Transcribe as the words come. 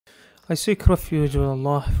I seek refuge with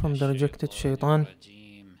Allah from the rejected shaitan.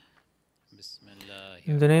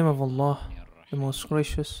 In the name of Allah, the most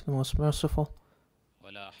gracious, the most merciful.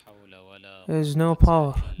 There is no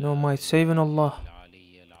power, no might save in Allah,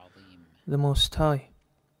 the Most High.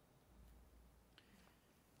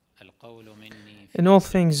 In all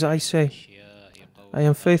things I say, I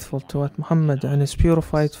am faithful to what Muhammad and his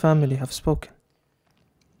purified family have spoken.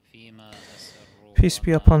 Peace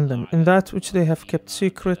be upon them, in that which they have kept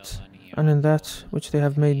secret, and in that which they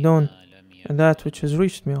have made known, and that which has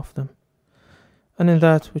reached me of them, and in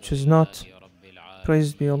that which is not.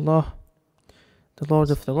 Praised be Allah, the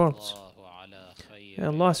Lord of the worlds. May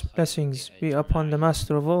Allah's blessings be upon the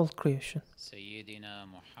Master of all creation,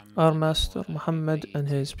 our Master Muhammad and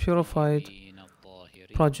his purified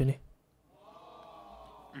progeny.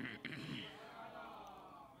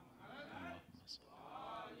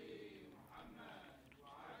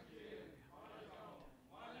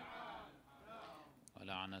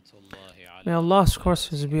 May Allah's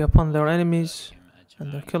curses be upon their enemies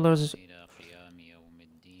and their killers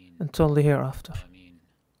until the hereafter.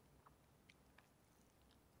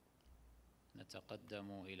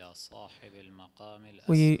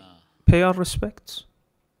 We pay our respects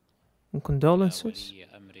and condolences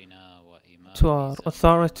to our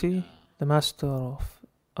authority, the Master of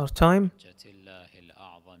our time,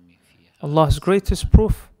 Allah's greatest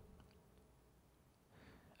proof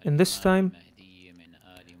in this time,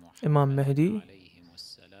 Imam Mahdi,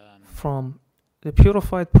 from the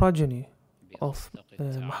purified progeny of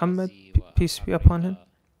Muhammad, peace be upon him.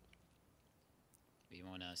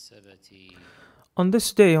 On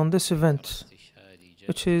this day, on this event,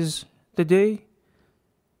 which is the day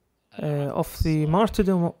of the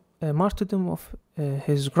martyrdom of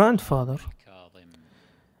his grandfather,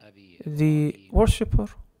 the worshipper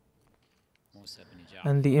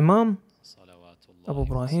and the Imam Abu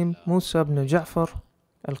Ibrahim Musa ibn Ja'far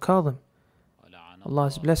al-Kadhim.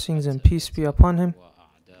 Allah's blessings and peace be upon him.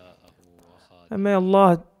 And may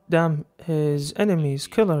Allah damn his enemies,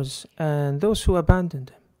 killers, and those who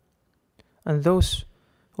abandoned him, and those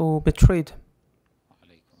who betrayed him.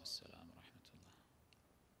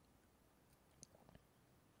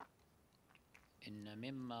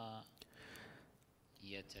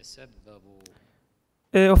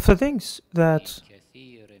 Of the things that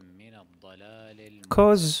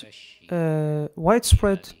cause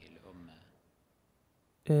widespread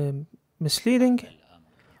misleading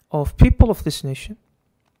of people of this nation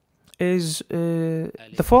is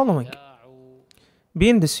the following: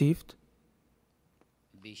 being deceived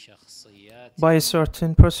by a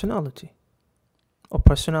certain personality or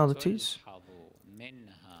personalities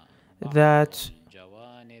that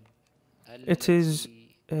it is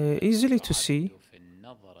easily to see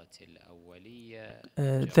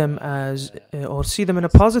them as or see them in a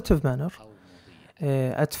positive manner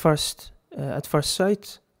at first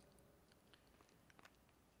sight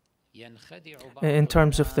in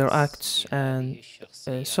terms of their acts and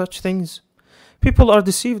such things. People are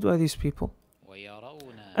deceived by these people,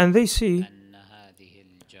 and they see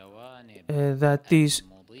that these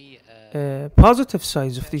positive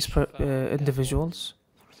sides of these individuals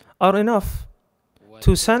are enough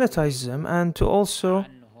to sanitize them and to also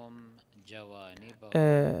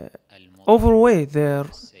overweigh their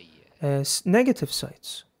negative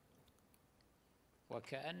sides.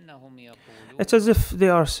 It's as if they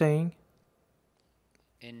are saying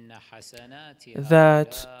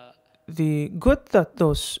that the good that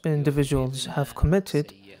those individuals have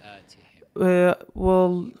committed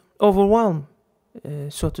will overwhelm,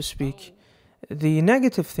 so to speak, the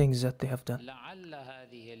negative things that they have done,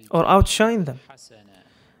 or outshine them,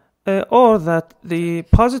 or that the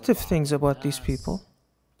positive things about these people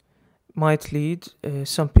might lead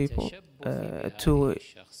some people to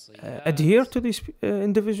adhere to these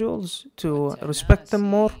individuals, to respect them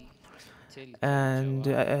more and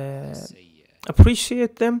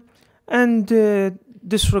appreciate them, and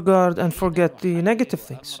disregard and forget the negative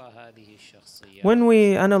things. When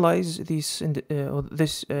we analyze this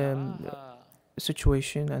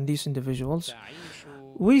situation and these individuals,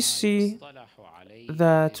 we see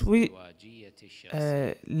that we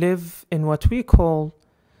live in what we call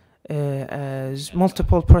as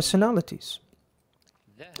multiple personalities.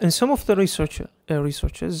 And some of the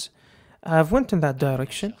researchers have went in that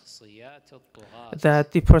direction,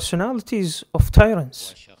 that the personalities of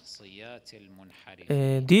tyrants,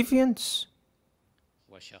 deviants,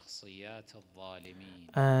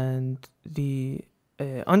 and the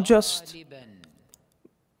unjust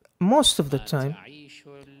most of the time,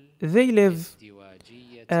 they live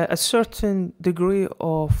a certain degree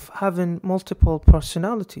of having multiple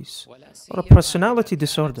personalities or a personality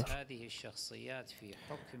disorder.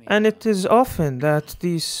 And it is often that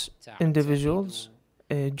these individuals,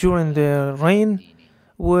 during their reign,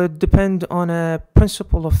 would depend on a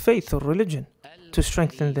principle of faith or religion to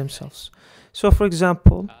strengthen themselves. So, for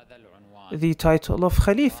example, the title of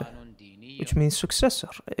Khalifa, which means successor,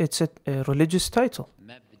 it's a religious title,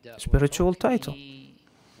 spiritual title.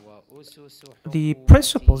 The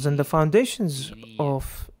principles and the foundations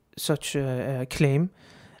of such a claim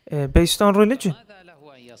based on religion.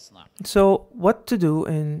 So, what to do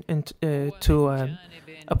to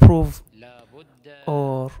approve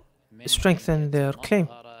or strengthen their claim?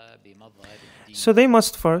 So they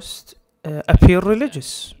must first appear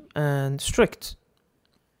religious and strict.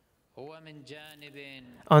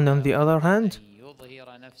 And on the other hand,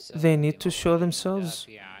 they need to show themselves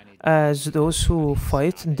as those who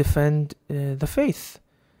fight and defend the faith,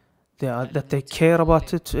 that they care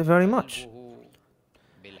about it very much,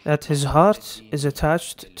 that his heart is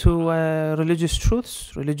attached to religious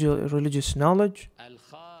truths, religious knowledge,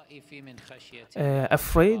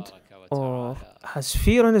 afraid or has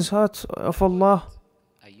fear in his heart of Allah.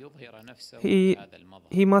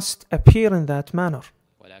 He must appear in that manner.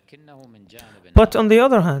 But on the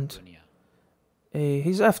other hand,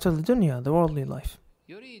 he's after the dunya, the worldly life.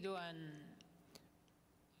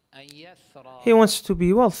 He wants to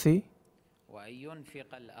be wealthy,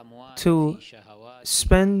 to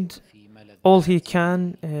spend all he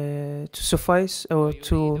can to suffice or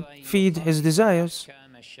to feed his desires,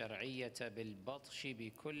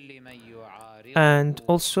 and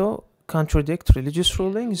also contradict religious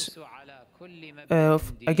rulings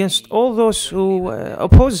against all those who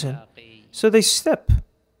oppose him. So they step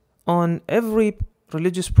on every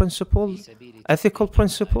religious principle, ethical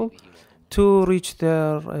principle, to reach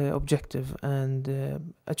their objective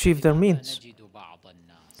and achieve their means.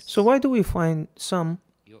 So why do we find some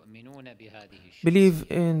believe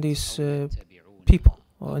in these people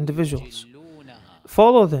or individuals,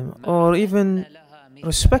 follow them, or even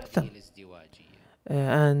respect them,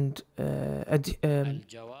 and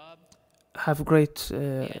have great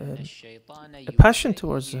passion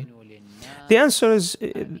towards them? The answer is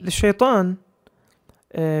the shaitan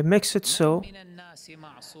makes it so.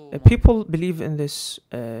 People believe in this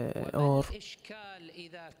or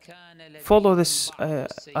follow this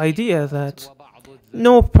idea that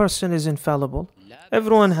no person is infallible.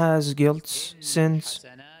 Everyone has guilt, sins.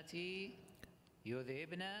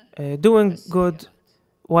 Doing good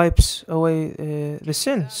wipes away the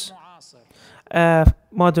sins. A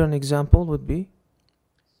modern example would be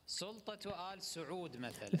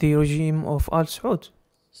the regime of al-Saud.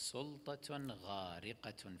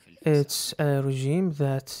 It's a regime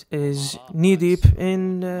that is knee-deep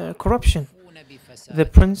in corruption. The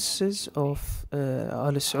princes of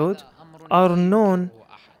al-Saud are known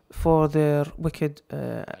for their wicked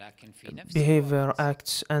behavior,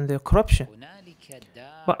 acts, and their corruption.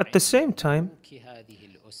 But at the same time,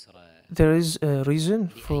 there is a reason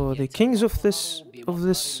for the kings of this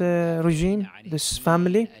regime, this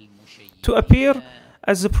family, to appear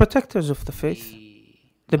as the protectors of the faith,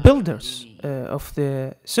 the builders of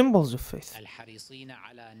the symbols of faith,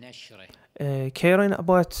 caring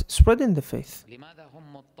about spreading the faith.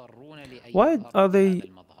 Why are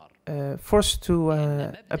they forced to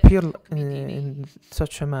appear in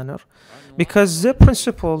such a manner? Because their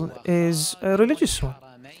principle is a religious one.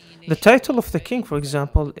 The title of the king, for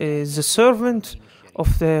example, is the servant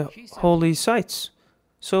of the holy sites.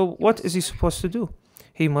 So what is he supposed to do?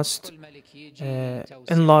 He must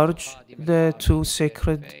enlarge the two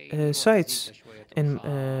sacred sites in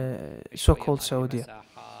so-called Saudi,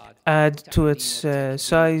 add to its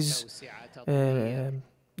size,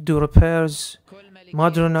 do repairs,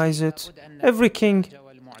 modernize it. Every king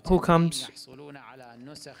who comes,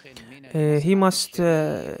 he must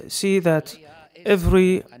see that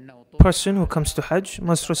every person who comes to Hajj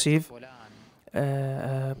must receive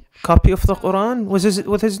a copy of the Quran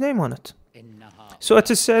with his name on it. So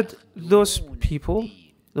it is said those people,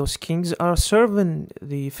 those kings, are serving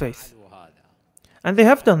the faith. And they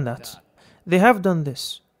have done that. They have done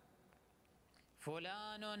this.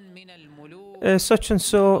 Such and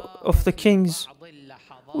so of the kings,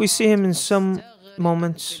 we see him in some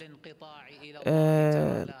moments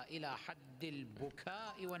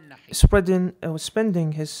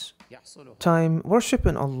spending his time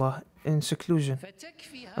worshipping Allah in seclusion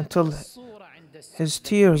until his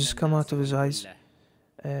tears come out of his eyes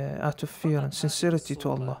out of fear and sincerity to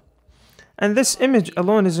Allah. And this image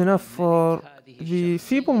alone is enough for the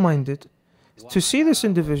feeble-minded to see this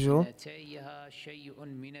individual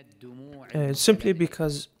simply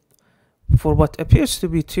because for what appears to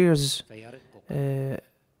be tears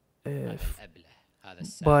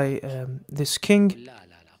by this king,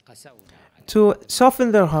 to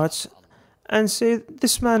soften their hearts and say,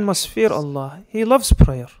 this man must fear Allah. He loves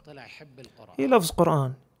prayer. He loves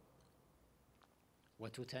Quran.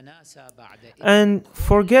 And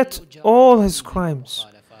forget all his crimes,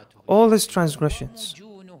 all his transgressions,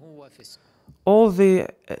 all the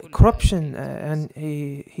corruption and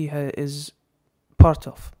he is part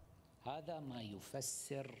of.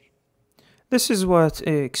 This is what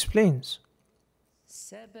explains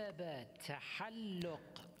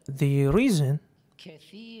the reason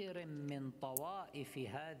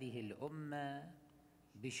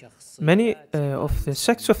many of the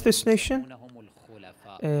sects of this nation,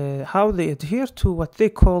 how they adhere to what they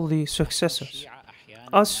call the successors.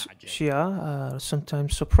 Us, Shia, are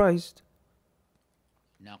sometimes surprised.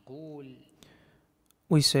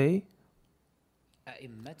 We say,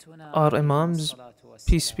 our Imams,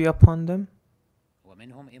 peace be upon them,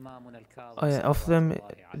 of them,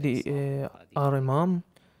 our Imam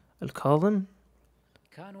al-Kadhim,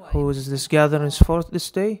 who is this gatherings for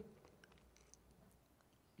this day,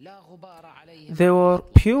 they were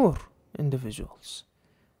pure individuals.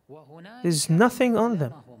 There's nothing on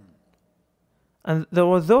them. And there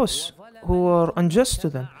were those who were unjust to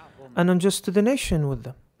them and unjust to the nation with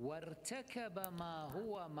them,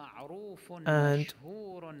 and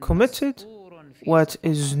committed what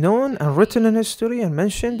is known and written in history and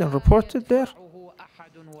mentioned and reported there,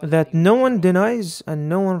 that no one denies and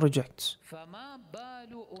no one rejects.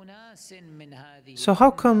 So how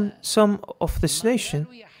come some of this nation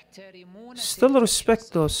still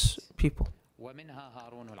respect those people?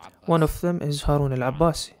 One of them is Harun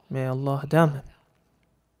al-Abbasi. May Allah damn him.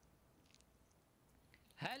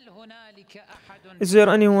 Is there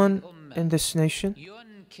anyone in this nation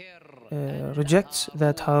rejects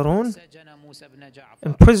that Harun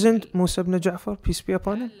imprisoned Musa ibn Ja'far, peace be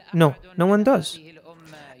upon him? No, no one does.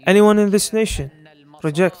 Anyone in this nation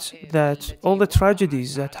rejects that all the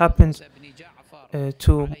tragedies that happened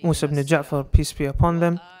to Musa ibn Ja'far, peace be upon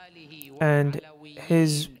them, and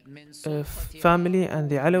his family and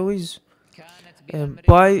the Alawis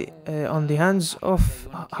on the hands of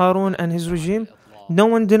Harun and his regime? No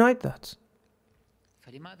one denied that.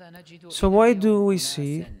 So why do we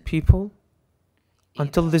see people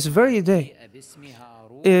until this very day,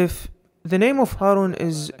 if the name of Harun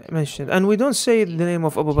is mentioned, and we don't say the name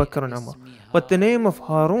of Abu Bakr and Umar, but the name of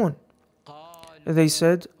Harun, they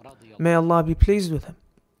said, may Allah be pleased with him.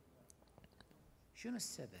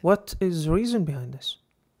 What is the reason behind this?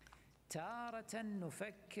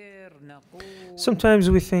 Sometimes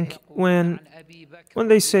we think when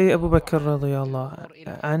they say Abu Bakr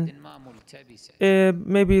radiallahu anhu,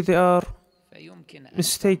 maybe they are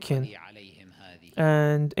mistaken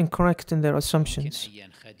and incorrect in their assumptions,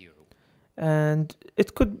 and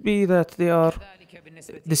it could be that they are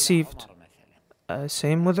deceived.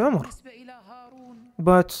 Same with Umar.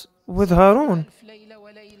 But with Harun,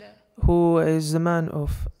 who is the man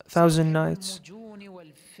of 1,000 nights,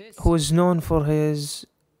 who is known for his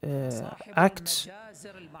acts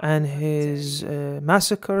and his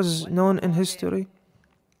massacres known in history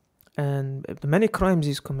and the many crimes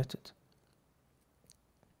he's committed,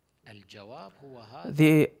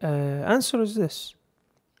 the answer is this: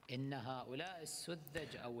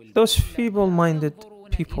 those feeble-minded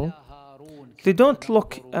people, they don't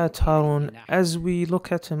look at Harun as we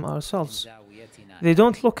look at him ourselves. They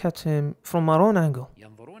don't look at him from our own angle.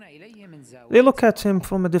 They look at him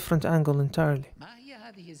from a different angle entirely.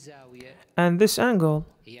 And this angle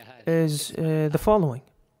is the following.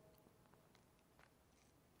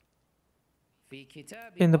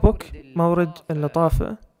 In the book Mawrid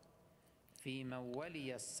al-Latafa,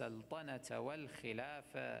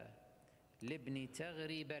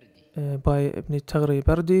 by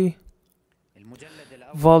𝗙𝗢𝗙𝗏𝗏,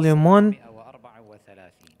 Volume 1,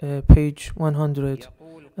 page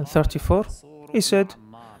 134, he said,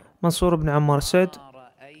 Mansur ibn Ammar said,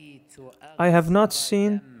 I have not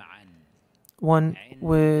seen one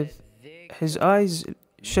with his eyes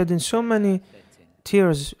shedding so many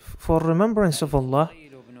tears for remembrance of Allah,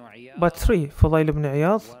 but three: Fudayl ibn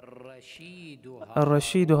Iyad,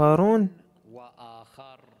 al-Rashid Harun,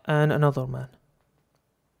 and another man.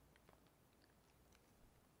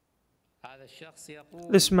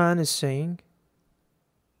 This man is saying,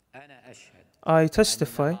 I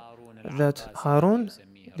testify that Harun,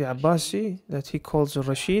 the Abbasi, that he calls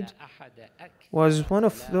al-Rashid, was one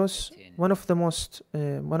of the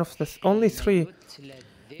only three,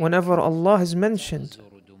 whenever Allah has mentioned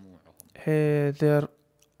their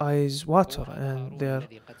eyes water and their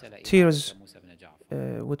tears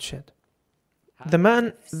would shed. The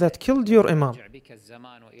man that killed your Imam,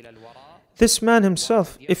 this man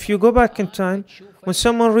himself, if you go back in time, when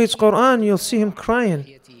someone reads Quran, you'll see him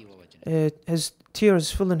crying, his tears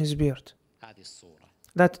filling his beard.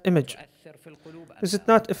 That image, does it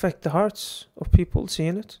not affect the hearts of people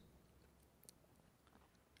seeing it?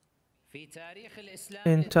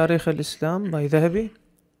 In Tarikh al-Islam by 𝗧𝗦𝗣𝗑,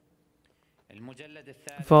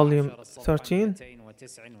 volume 13,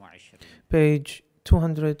 page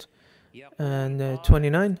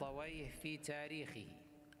 229,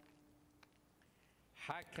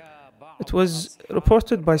 it was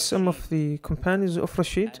reported by some of the companions of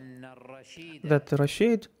Rashid that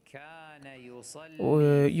Rashid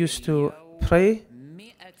used to pray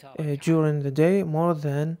during the day more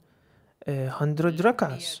than 100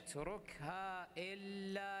 rak'ahs,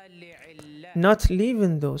 not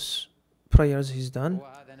leaving those prayers he's done,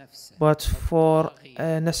 but for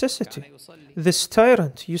a necessity. This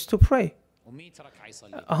tyrant used to pray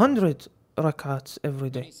 100 rak'ahs every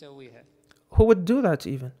day. Who would do that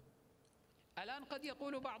even?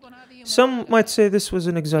 Some might say this was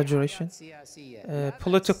an exaggeration,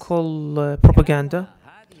 political propaganda.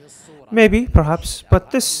 Maybe, perhaps,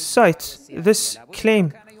 but this site, this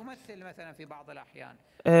claim,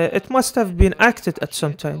 it must have been acted at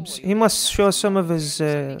some times. He must show some of his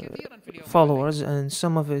followers and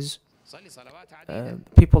some of his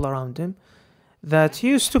people around him that he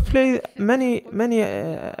used to play many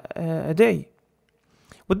a day.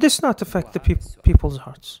 Would this not affect the people's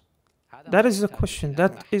hearts? That is the question.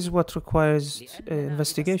 That is what requires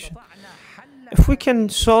investigation. If we can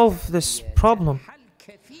solve this problem,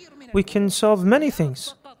 we can solve many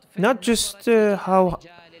things, not just how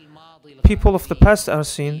people of the past are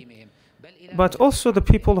seen, but also the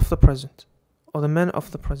people of the present, or the men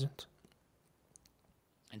of the present.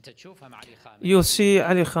 You'll see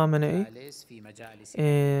Ali Khamenei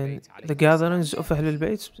in the gatherings of Ahlul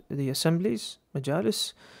Bayt, the assemblies,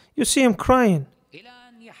 majalis. You see him crying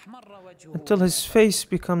until his face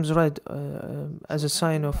becomes red as a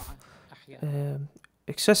sign of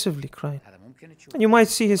excessively crying. And you might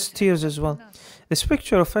see his tears as well. This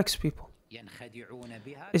picture affects people.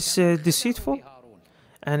 It's deceitful,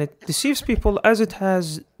 and it deceives people as it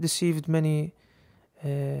has deceived many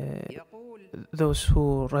those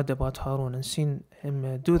who read about Harun and seen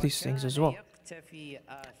him do these things as well.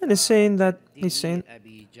 And he's saying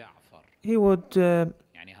he would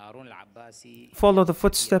follow the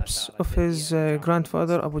footsteps of his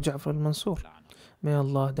grandfather Abu Ja'far al-Mansur. May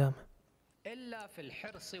Allah damn.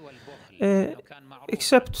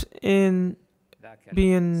 Except in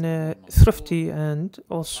being thrifty and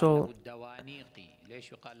also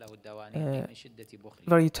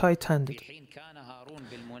very tight-handed.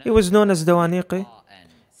 He was known as 𝗬𝗦𝗜𝗙𝗕𝗘.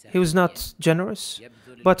 He was not generous,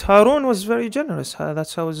 but Harun was very generous.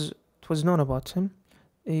 That's how it was known about him.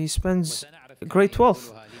 He spends great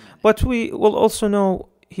wealth. But we will also know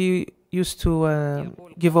he used to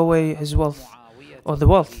give away his wealth, or the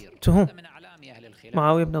wealth, to whom?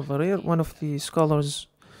 Muawiyah ibn al-Dharir, one of the scholars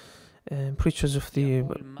and preachers of the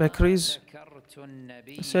bakeries,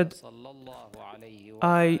 said,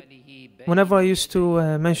 whenever I used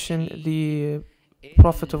to mention the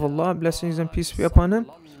Prophet of Allah, blessings and peace be upon him,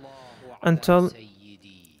 until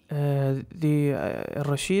the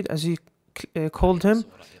Rashid, as he called him,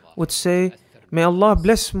 would say, may Allah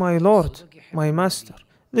bless my Lord, my Master.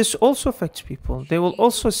 This also affects people. They will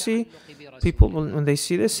also see, people, when they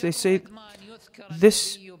see this, they say,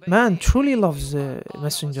 this man truly loves the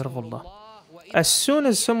Messenger of Allah. As soon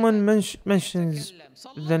as someone mentions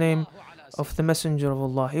the name of the Messenger of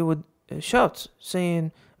Allah, he would shout,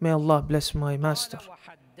 saying, may Allah bless my Master.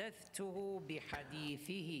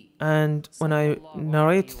 And when I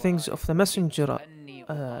narrate things of the Messenger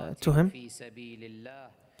to him,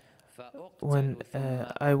 when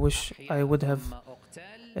I wish I would have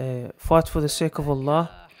fought for the sake of Allah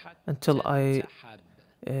until I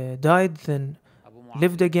died, then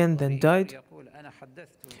lived again, then died.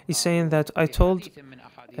 He's saying that I told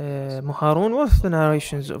Harun with the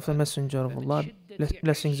narrations of the Messenger of Allah,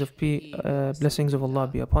 blessings of Allah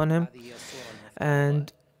be upon him,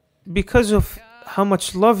 and because of how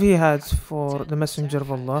much love he had for the Messenger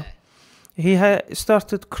of Allah, he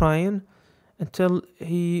started crying until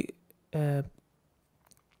he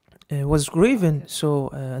was grieving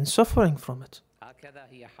and suffering from it.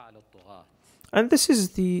 And this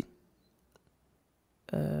is the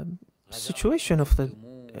situation of the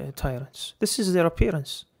tyrants. This is their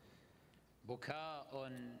appearance,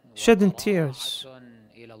 shedding tears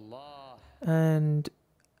and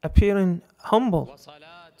appearing humble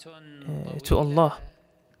to Allah,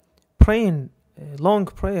 praying long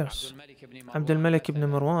prayers. 𝗦𝗦𝗕𝗏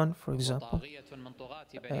ibn Marwan, for example,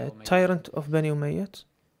 a tyrant of Bani Umayyad,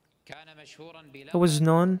 who was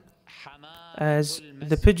known as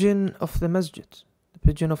the pigeon of the masjid, the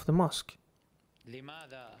pigeon of the mosque.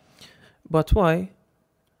 But why?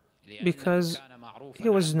 Because he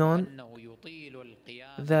was known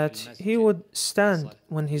that he would stand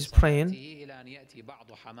when he's praying.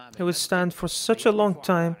 He would stand for such a long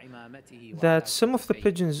time that some of the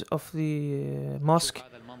pigeons of the mosque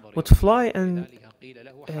would fly and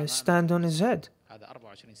stand on his head.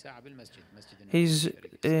 He's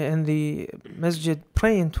in the masjid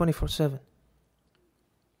praying 24/7.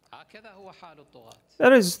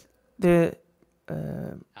 That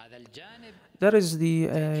is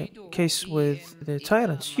the case with the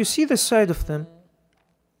tyrants. You see the side of them.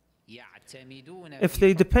 If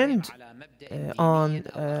they depend on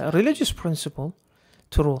a religious principle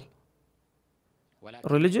to rule,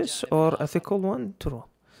 religious or ethical one to rule.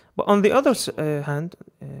 But on the other hand,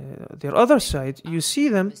 their other side, you see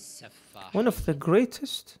them one of the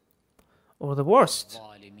greatest or the worst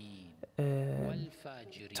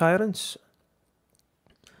tyrants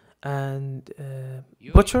and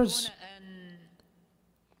butchers.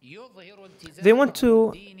 They want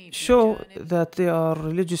to show that they are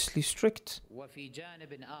religiously strict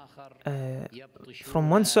from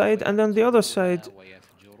one side, and on the other side,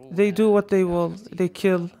 they do what they will. They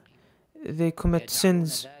kill, they commit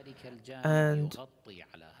sins and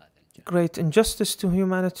great injustice to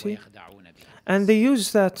humanity, and they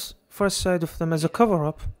use that first side of them as a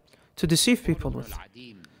cover-up to deceive people with.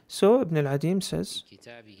 So Ibn al-Adim says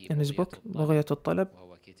in his book 𝗦𝗨𝗣𝗣𝗢𝗡𝗦,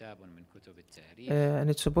 and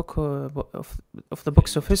it's a book of the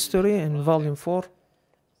books of history in volume 4,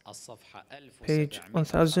 page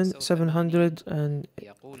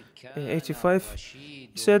 1785. He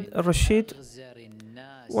said, Rashid,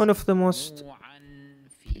 one of the most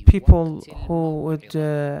people who would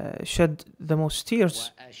shed the most tears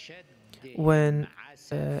when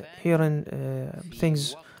hearing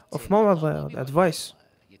things of maw'adha, advice,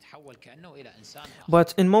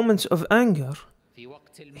 but in moments of anger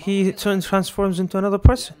he transforms into another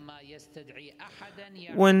person.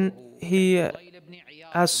 When he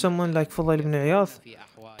asked someone like Fudail ibn Iyadh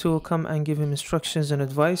to come and give him instructions and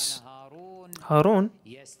advice, Harun,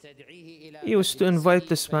 he used to invite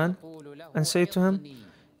this man and say to him,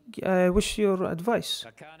 I wish your advice,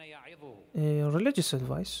 religious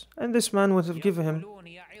advice. And this man would have given him,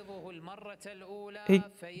 he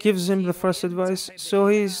gives him the first advice, so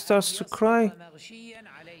he starts to cry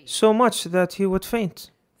so much that he would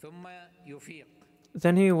faint.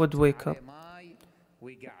 Then he would wake up.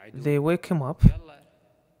 They wake him up.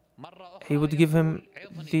 He would give him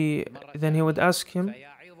then he would ask him,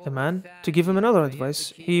 the man, to give him another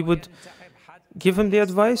advice. He would give him the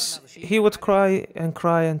advice. He would cry and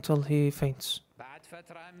cry until he faints.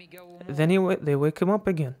 Then they wake him up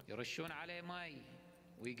again.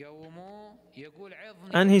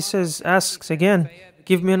 And he asks again,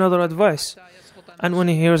 give me another advice. And when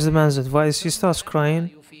he hears the man's advice, he starts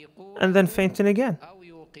crying and then fainting again.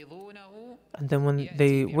 And then when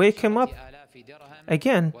they wake him up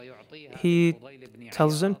again, he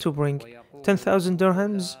tells them to bring 10,000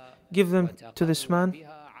 dirhams, give them to this man.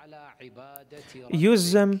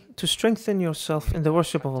 Use them to strengthen yourself in the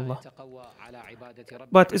worship of Allah.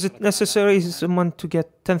 But is it necessary someone to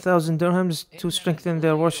get 10,000 dirhams to strengthen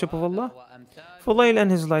their worship of Allah? Fudail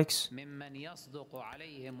and his likes,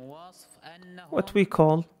 what we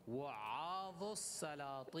call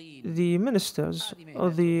the ministers or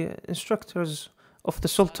the instructors of the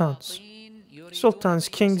sultans. Sultans,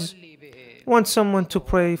 kings, want someone to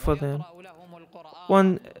pray for them,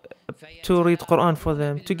 want to read Quran for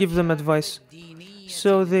them, to give them advice.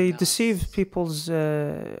 So they deceive people's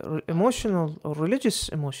emotional or religious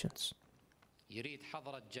emotions. He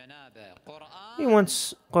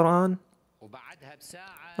wants Quran,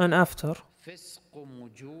 and after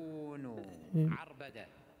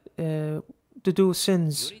to do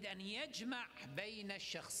sins.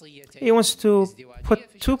 He wants to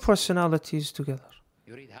put two personalities together.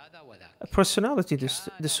 A personality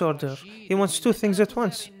disorder. He wants two things at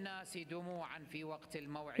once.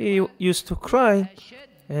 He used to cry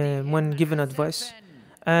when given advice.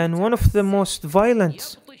 And one of the most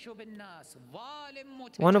violent,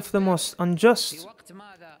 one of the most unjust,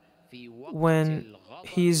 when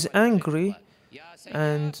he is angry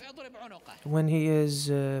and when he is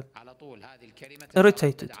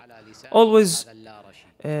irritated. Always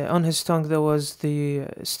on his tongue there was the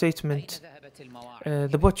statement,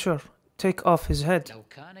 the butcher, take off his head.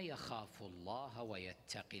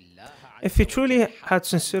 If he truly had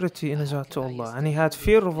sincerity in his heart to Allah and he had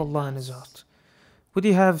fear of Allah in his heart, would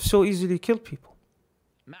he have so easily killed people?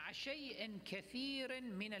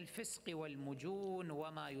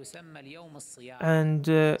 And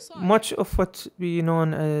much of what we know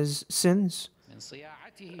as sins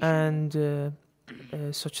and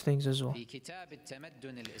such things as well.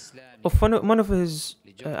 Of one of his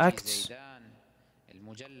acts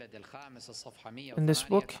in this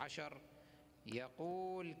book,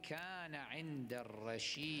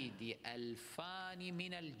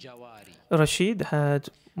 Rashid had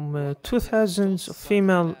 2,000 of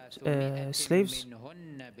female slaves.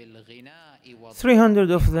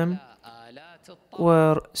 300 of them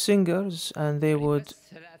were singers, and they would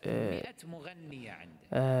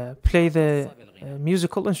play the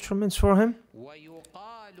musical instruments for him.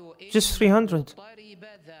 Just 300,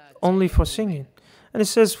 only for singing. And it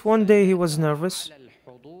says one day he was nervous,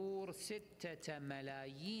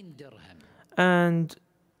 and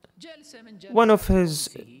one of his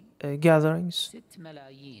gatherings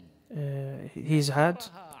he's had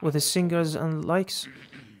with his singers and likes,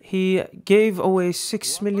 he gave away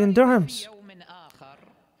 6 million dirhams.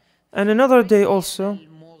 And another day also,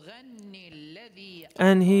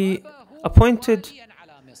 and he appointed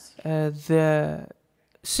the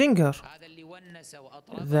singer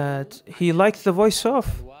that he liked the voice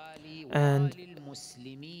of, and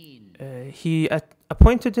he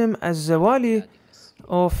appointed him as the wali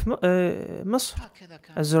of Masr,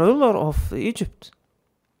 as the ruler of Egypt.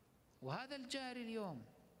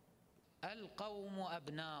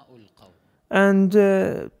 And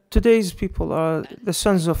today's people are the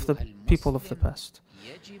sons of the people of the past.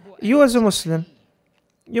 You as a Muslim,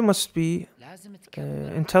 you must be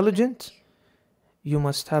intelligent, you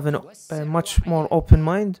must have a much more open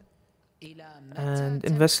mind and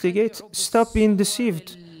investigate. Stop being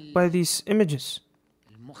deceived by these images,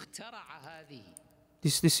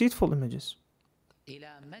 these deceitful images.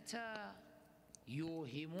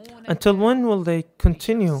 Until when will they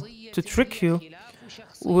continue to trick you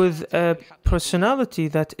with a personality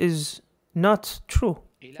that is not true,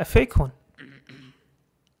 a fake one?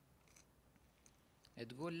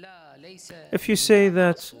 If you say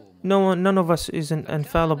that none of us is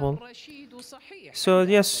infallible, so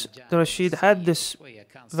yes, the Rashid had this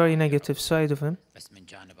very negative side of him,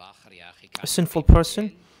 a sinful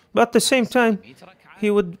person, but at the same time, he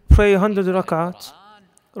would pray 100 rak'at,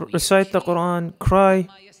 recite the Quran, cry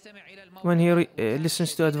when he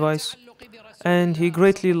listens to advice, and he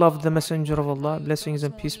greatly loved the Messenger of Allah, blessings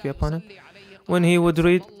and peace be upon him. When he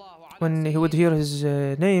would hear his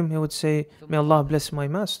name, he would say, "May Allah bless my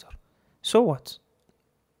master." So what?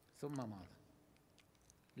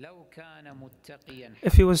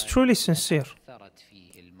 If he was truly sincere,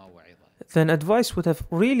 then advice would have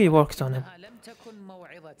really worked on him.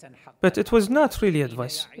 But it was not really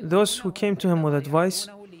advice. Those who came to him with advice,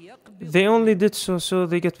 they only did so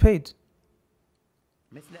they get paid.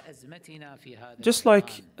 Just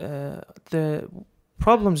like the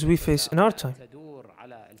problems we face in our time.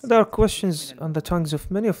 There are questions on the tongues of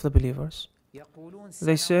many of the believers.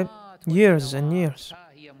 They say, years and years,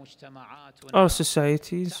 our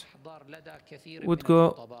societies would go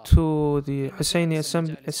to the Husseini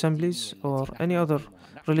assemblies or any other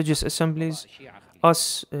religious assemblies,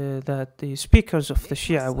 that the speakers of the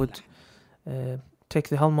Shia would take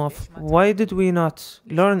the helm off. Why did we not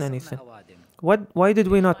learn anything? Why did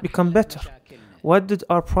we not become better? Why did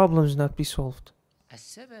our problems not be solved?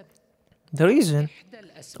 The reason,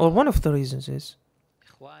 or one of the reasons is,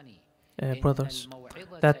 brothers,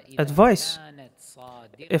 that advice,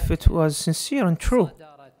 if it was sincere and true,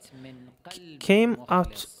 came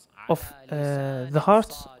out of the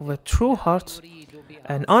heart, of a true heart,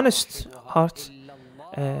 an honest heart,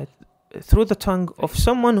 through the tongue of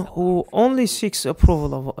someone who only seeks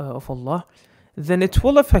approval of Allah, then it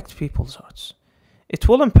will affect people's hearts. It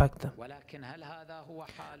will impact them.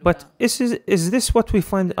 But is this what we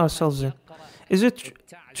find ourselves in? Is it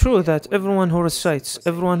true that everyone who recites,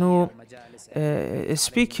 everyone who is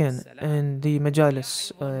speaking in the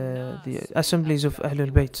majalis, the assemblies of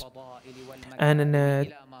Ahlul Bayt, and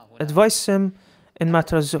advise them in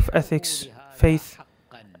matters of ethics, faith,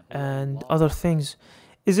 and other things,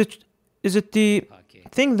 is it the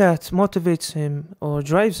thing that motivates him or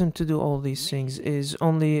drives him to do all these things is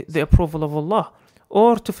only the approval of Allah,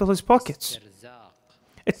 or to fill his pockets?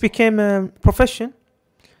 It became a profession.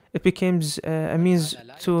 It became a means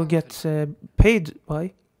to get paid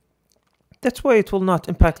by. That's why it will not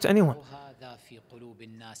impact anyone.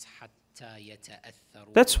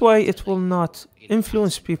 That's why it will not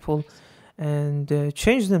influence people and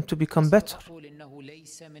change them to become better.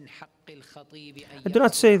 I do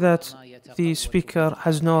not say that the speaker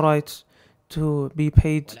has no right to be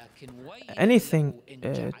paid anything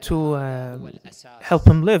to help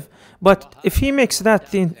him live, but if he makes that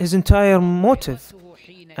his entire motive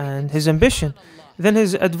and his ambition, then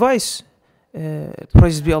his advice,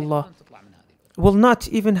 praised be Allah, will not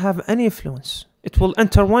even have any influence. It will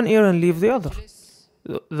enter one ear and leave the other.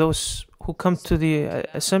 Those who come to the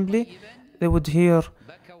assembly, they would hear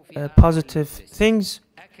positive things,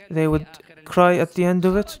 they would cry at the end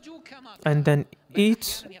of it, and then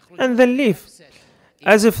eat, and then leave,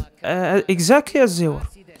 as if exactly as they were.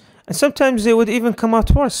 And sometimes they would even come out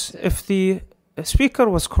worse if the speaker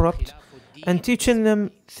was corrupt and teaching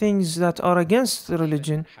them things that are against the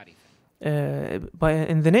religion,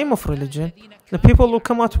 in the name of religion. The people will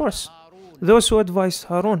come out worse. Those who advised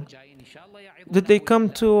Harun, did they come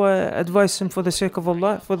to advise him for the sake of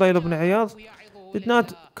Allah? Fudayl ibn Iyad did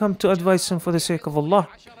not come to advise him for the sake of Allah.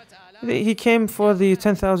 He came for the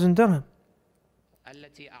 10,000 dirham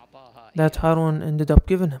that Harun ended up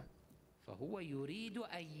giving him.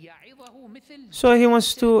 So he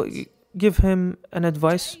wants to give him an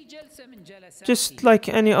advice, just like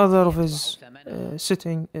any other of his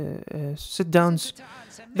sit-downs,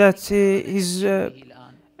 that he's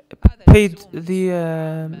paid the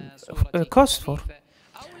cost for.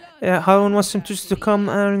 Harun wants him just to come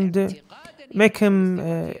and make him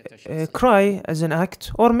cry as an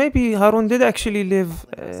act, or maybe Harun did actually live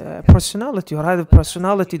a personality or had a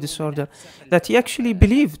personality disorder, that he actually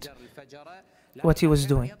believed what he was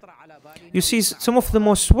doing. You see, some of the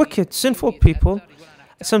most wicked, sinful people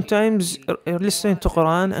sometimes are listening to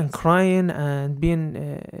Quran and crying and being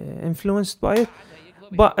influenced by it,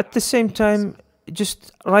 but at the same time,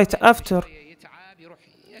 just right after,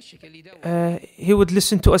 he would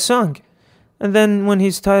listen to a song, and then when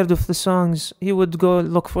he's tired of the songs, he would go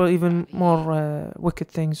look for even more wicked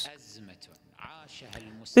things.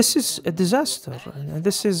 This is a disaster, and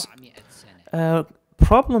this is a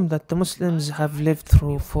problem that the Muslims have lived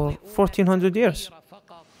through for 1400 years.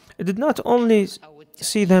 It did not only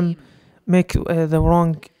see them make the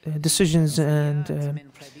wrong decisions and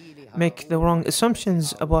make the wrong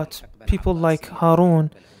assumptions about people like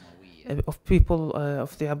Harun, of people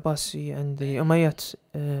of the Abbasi and the Umayyad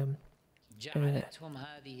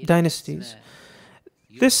dynasties.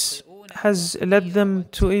 This has led them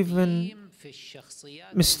to even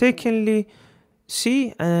mistakenly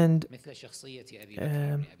see and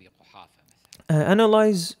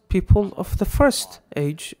analyze people of the first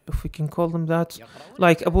age, if we can call them that,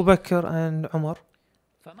 like Abu Bakr and Umar.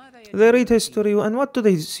 They read history, and what do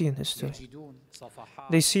they see in history?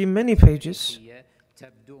 They see many pages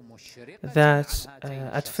that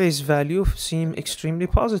at face value seem extremely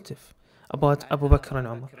positive about Abu Bakr and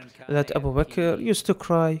Umar. That Abu Bakr used to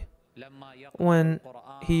cry when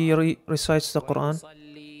he recites the Quran,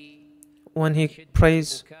 when he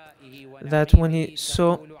prays, that when he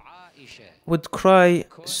would cry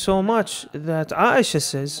so much that Aisha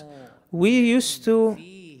says, we used to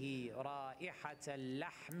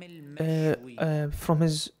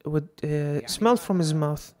smell from his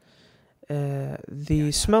mouth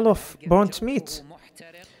the smell of burnt meat.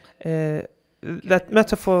 That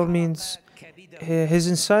metaphor means his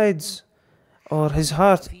insides or his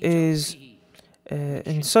heart is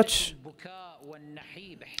in such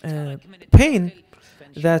pain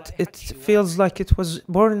that it feels like it was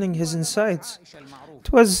burning his insides.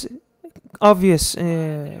 It was obvious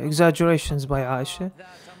exaggerations by Aisha.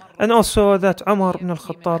 And also that Umar ibn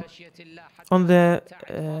al-Khattab, on the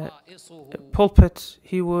pulpit,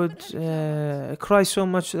 he would cry so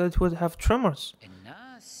much that it would have tremors.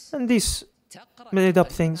 And these made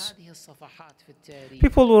up things.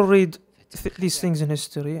 People will read these things in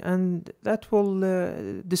history, and that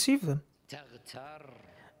will deceive them.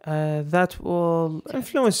 That will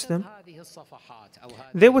influence them.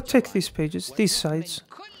 They would take these pages, these sides,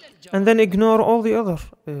 and then ignore all the other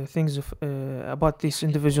things about these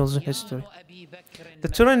individuals in history. The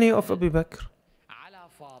tyranny of Abu Bakr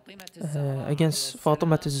against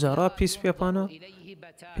Fatima al-Zahra, peace be upon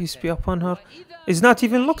her, is not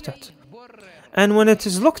even looked at. And when it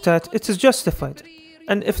is looked at, it is justified.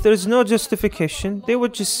 And if there is no justification, they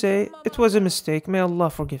would just say, it was a mistake, may Allah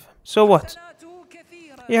forgive him. So what?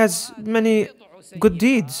 He has many good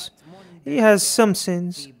deeds. He has some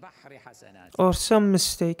sins or some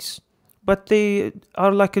mistakes, but they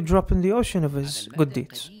are like a drop in the ocean of his good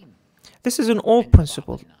deeds. This is an old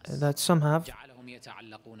principle that some have,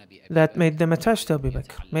 that made them attached to Abu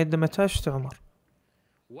Bakr, made them attached to Umar.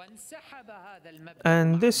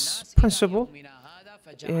 And this principle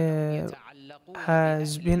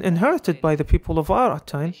has been inherited by the people of our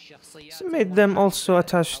time, made them also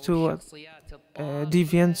attached to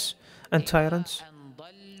deviants and tyrants,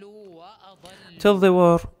 till they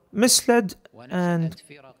were misled and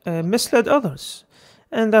misled others,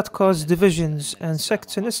 and that caused divisions and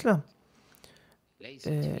sects in Islam.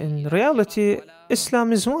 In reality,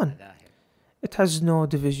 Islam is one. It has no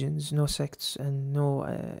divisions, no sects, and no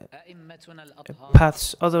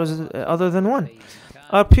paths other than one.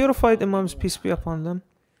 Our purified Imams, peace be upon them,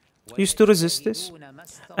 used to resist this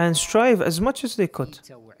and strive as much as they could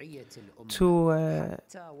to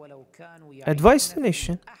advise the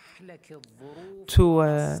nation, to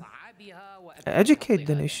educate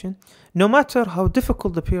the nation, no matter how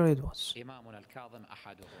difficult the period was.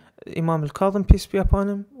 Imam al-Kadhim, peace be upon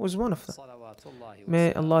him, was one of them.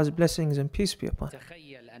 May Allah's blessings and peace be upon him.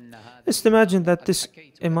 Just imagine that this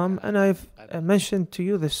Imam, and I've mentioned to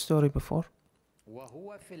you this story before,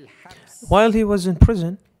 while he was in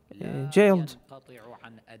prison, jailed,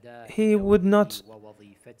 he would not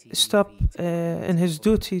stop in his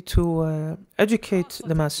duty to educate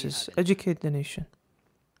the masses, educate the nation.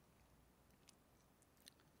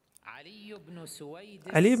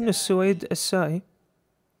 Ali ibn 𝗧𝗍𝗢𝗔𝗧𝗍𝗢𝗍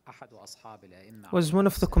was one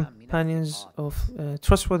of the companions of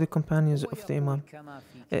trustworthy companions of the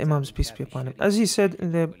Imams, peace be upon him. As he said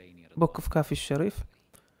in the book of Kafi Sharif,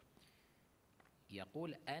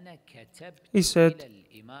 he said,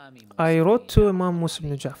 I wrote to Imam Musa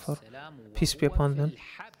ibn Ja'far, peace be upon them,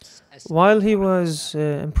 while he was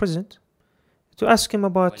imprisoned, to ask him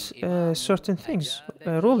about certain things,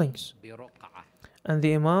 rulings. And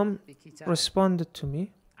the Imam responded to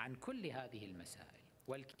me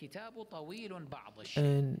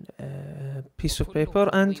in a piece of paper,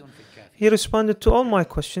 and he responded to all my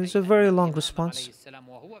questions, a very long response.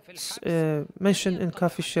 It's mentioned in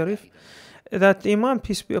Kafi Sharif that the Imam,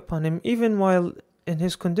 peace be upon him, even while in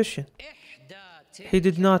his condition, he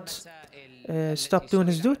did not stop doing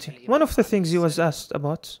his duty. One of the things he was asked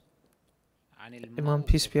about, Imam,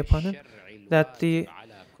 peace be upon him, that the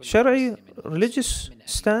Shari'i religious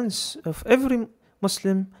stance of every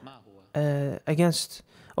Muslim against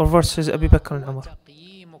or versus Abu Bakr and Umar.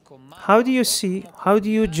 How do you see, how do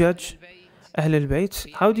you judge Ahl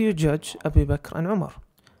al-Bayt? How do you judge Abu Bakr and Umar?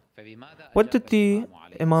 What did the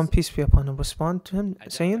Imam, peace be upon him, respond to him,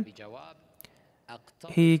 saying?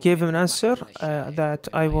 He gave him an answer that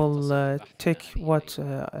I will take what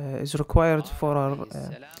is required for our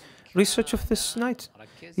research of this night.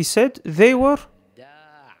 He said they were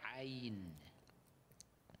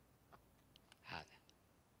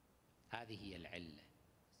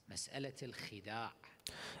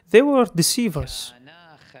deceivers.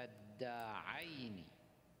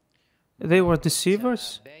 They were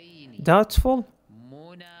deceivers, doubtful,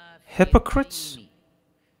 hypocrites,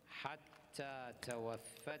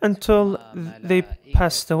 until they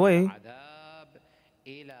passed away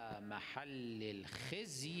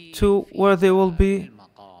to where they will be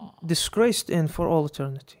disgraced in for all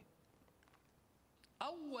eternity.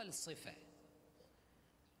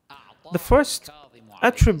 The first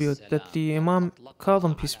attribute that the Imam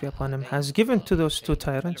Kadhim, peace be upon him, has given to those two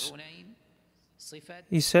tyrants,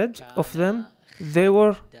 he said of them, they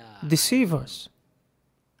were deceivers.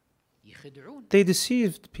 They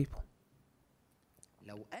deceived people.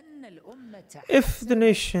 If the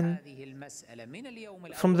nation,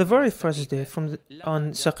 from the very first day,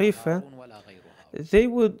 on Saqifa, they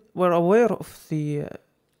were aware of the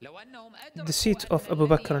deceit of Abu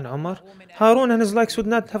Bakr and Umar, Harun and his likes would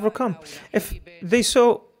not have come. If they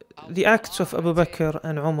saw the acts of Abu Bakr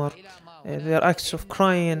and Umar, their acts of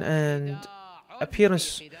crying and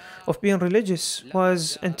appearance of being religious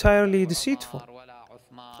was entirely deceitful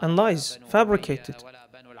and lies, fabricated.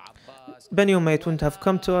 Bani Umayyad wouldn't have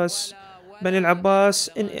come to us, Bani al-Abbas,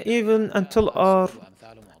 and even until our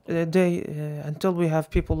day, until we have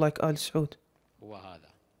people like Al Saud.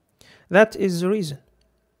 That is the reason.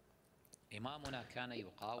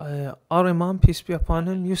 Our Imam, peace be upon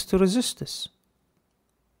him, used to resist this.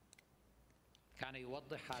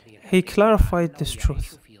 He clarified this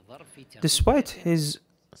truth despite his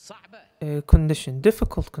condition,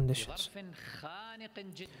 difficult conditions,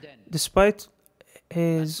 despite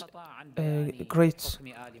his great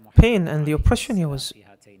pain and the oppression he was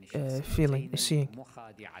seeing.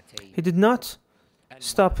 He did not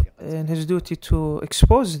stop in his duty to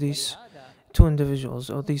expose these two individuals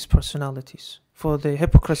or these personalities for the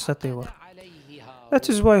hypocrites that they were. That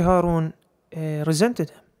is why Harun resented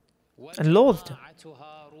him and loathed him,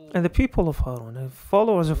 and the people of Harun, the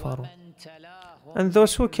followers of Harun, and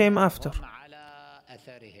those who came after,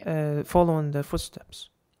 following their footsteps.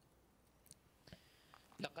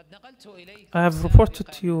 I have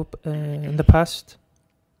reported to you in the past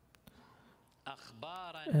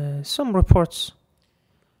some reports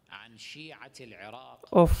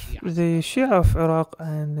of the Shia of Iraq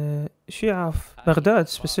and the Shia of Baghdad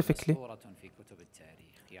specifically.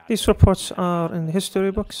 These reports are in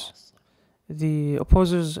history books. The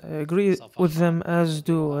opposers agree with them, as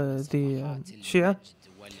do the Shia.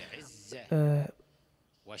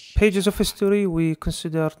 Pages of history we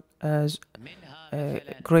consider as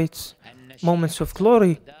great moments of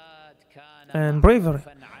glory and bravery.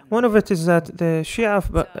 One of it is that the Shia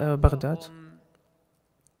of Baghdad,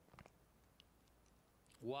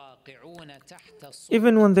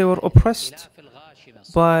 even when they were oppressed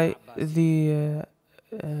by the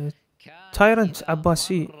tyrant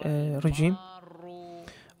Abbasi regime,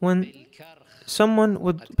 when someone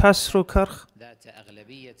would pass through Karkh,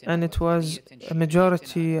 and it was a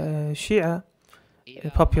majority Shia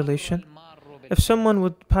population, if someone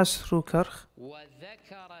would pass through Karkh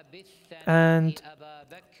and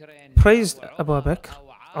praised Abu Bakr,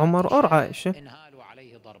 Umar or Aisha,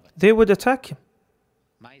 they would attack him,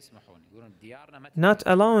 not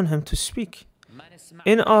allowing him to speak.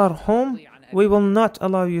 In our home, we will not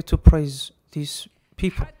allow you to praise these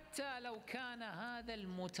people.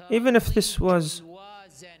 Even if this was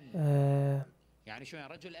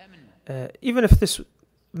even if this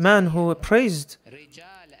man who praised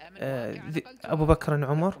Abu Bakr and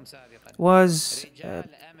Umar was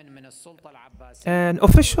an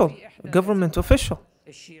official, government official,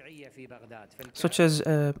 such as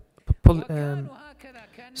a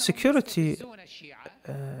security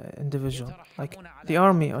individual, like the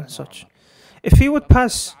army and such. If he would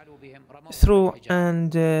pass through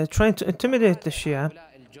and trying to intimidate the Shia,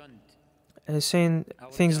 saying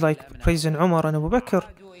things like praising Umar and Abu Bakr,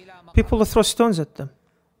 people would throw stones at them.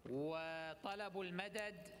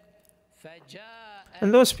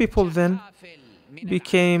 And those people then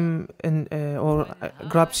became or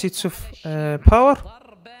grabbed seats of power.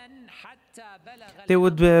 They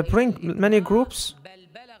would bring many groups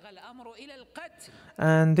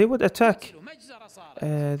and they would attack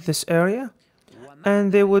this area,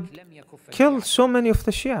 and they would kill so many of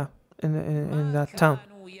the Shia in that town.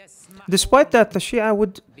 Despite that, the Shia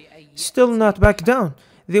would still not back down.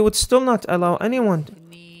 They would still not allow anyone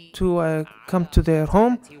to come to their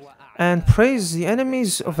home and praise the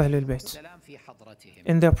enemies of Ahlul Bayt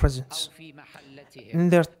in their presence, in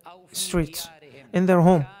their streets, in their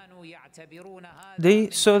home. They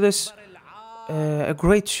saw this a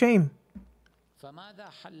great shame.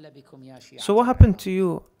 So what happened to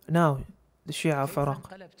you now, the Shia of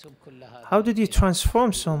Iraq? How did you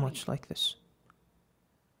transform so much like this?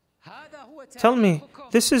 Tell me,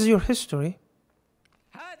 this is your history.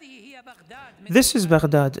 This is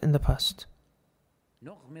Baghdad in the past.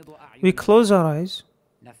 We close our eyes,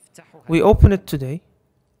 we open it today,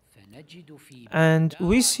 and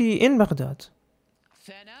we see in Baghdad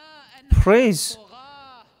praise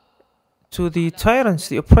to the tyrants,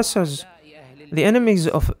 the oppressors, the enemies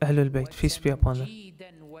of Ahlul Bayt, peace be upon them,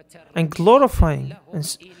 and glorifying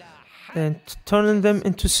and turning them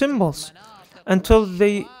into symbols until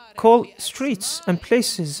they call streets and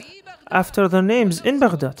places after their names in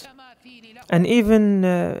Baghdad, and even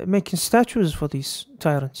making statues for these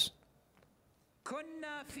tyrants.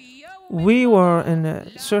 We were in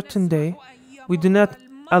a certain day, we did not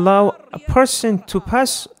allow a person to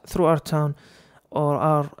pass through our town or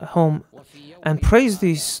our home and praise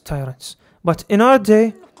these tyrants. But in our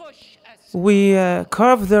day, we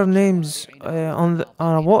carve their names on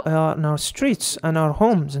our streets and our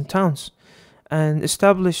homes and towns, and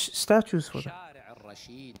establish statues for them.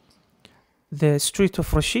 The street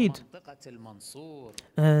of Rashid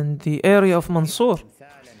and the area of Mansour,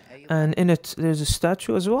 and in it there's a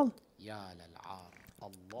statue as well.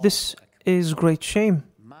 This is great shame.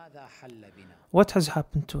 What has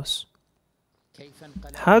happened to us?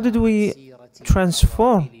 How did we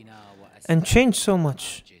transform and change so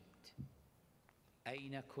much?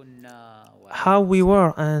 How we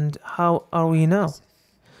were and how are we now?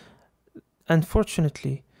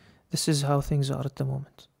 Unfortunately, this is how things are at the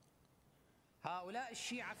moment.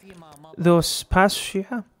 Those past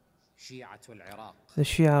Shia, the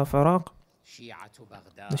Shia of Iraq,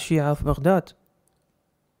 the Shia of Baghdad,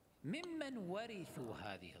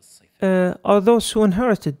 are those who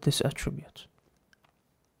inherited this attribute.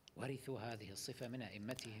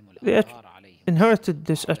 They inherited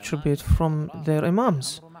this attribute from their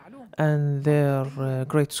Imams and their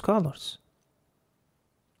great scholars.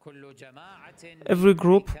 Every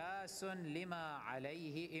group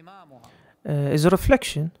is a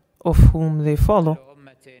reflection of whom they follow.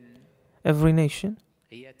 Every nation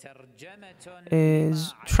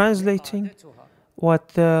is translating what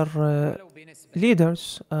their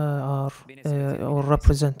leaders are or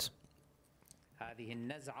represent.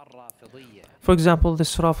 For example,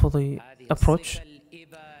 this Rafidi approach,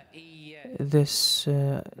 this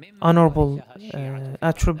honorable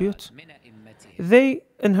attribute, they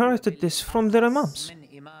inherited this from their Imams,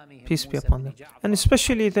 peace be upon them, and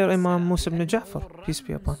especially their Imam Musa ibn Ja'far, peace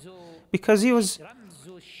be upon him, because he was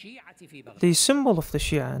the symbol of the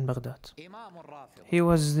Shia in Baghdad. He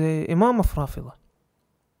was the Imam of Rafida.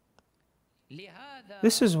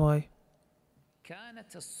 This is why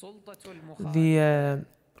the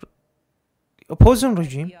opposing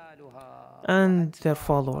regime and their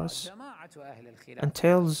followers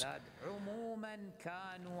entails,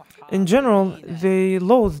 in general, they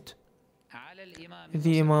loathed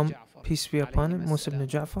the Imam, peace be upon him, Musa ibn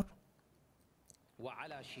Ja'far,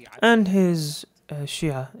 and his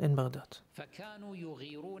Shia in Baghdad.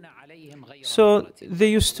 So they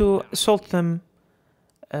used to assault them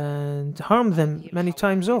and harm them many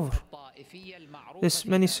times over. This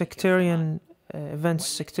many sectarian events,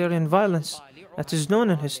 sectarian violence that is known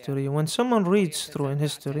in history. When someone reads through in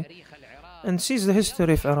history and sees the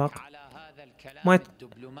history of Iraq, might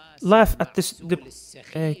laugh at this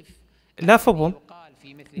laughable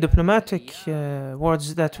diplomatic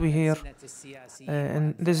words that we hear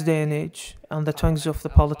in this day and age on the tongues of the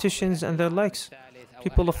politicians and their likes,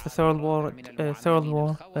 people of the third world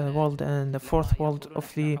and the fourth world,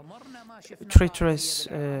 of the traitorous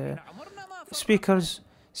speakers,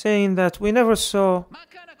 saying that we never saw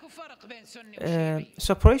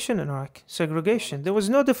separation in Iraq, segregation. There was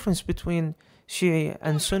no difference between Shia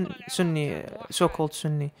and Sunni, so-called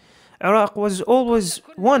Sunni. Iraq was always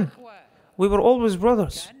one. We were always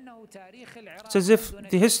brothers. It's as if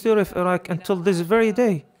the history of Iraq until this very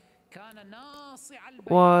day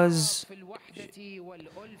was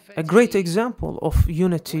a great example of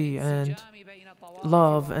unity and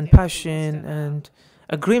love and passion and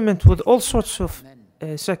agreement with all sorts of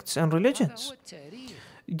sects and religions.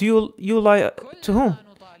 Do you lie to whom?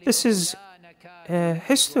 This is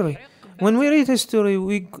history. When we read history,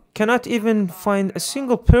 we cannot even find a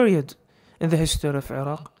single period in the history of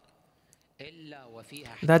Iraq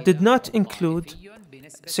that did not include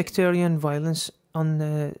sectarian violence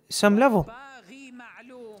on some level.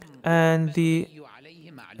 And the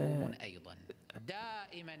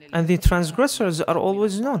transgressors are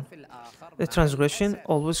always known. The transgression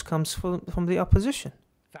always comes from the opposition.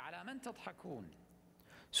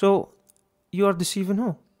 So you are deceiving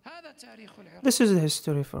who? This is the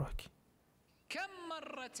history of Iraq.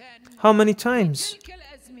 How many times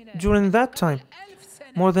during that time,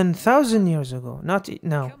 more than 1,000 years ago, not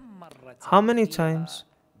now, how many times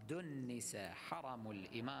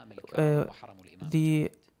the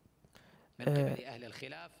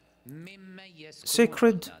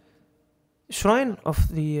sacred shrine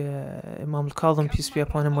of the Imam al-Kadhim, peace be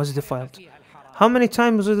upon him, was defiled? How many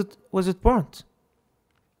times was it burnt?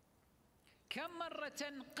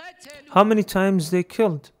 How many times they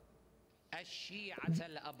killed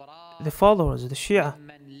the followers, the Shia,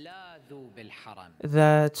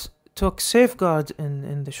 that took safeguard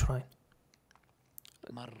in the shrine,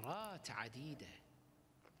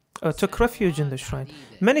 took refuge in the shrine?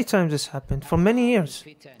 Many times this happened for many years.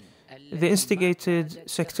 They instigated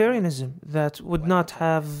sectarianism that would not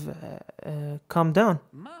have come down.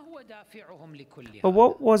 But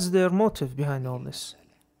what was their motive behind all this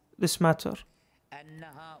matter?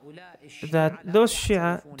 That those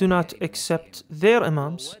Shia do not accept their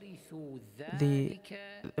Imams, the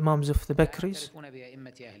Imams of the Bakris,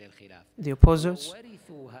 the opposers,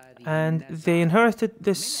 and they inherited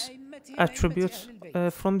this attribute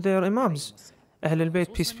from their Imams, Ahl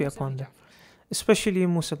al-Bayt, peace be upon them, especially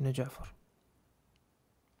Musa ibn Ja'far.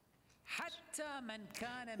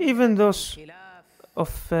 Even those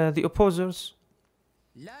of the opposers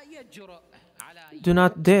do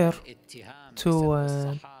not dare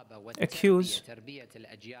to accuse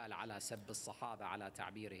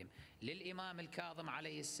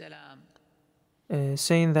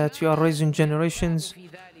saying that you are raising generations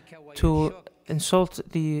to insult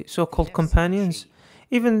the so-called companions.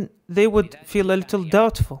 Even they would feel a little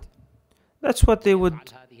doubtful. That's what they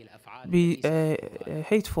would be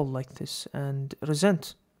hateful like this and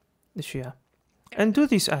resent the Shia and do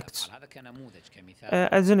these acts.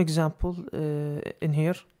 As an example, in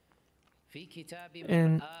here,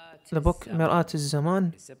 in the book Mir'at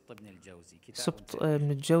al-Zaman, 𝗧𝗨𝗥𝗡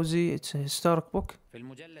ibn al-Jawzi, it's a historic book,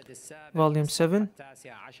 volume 7,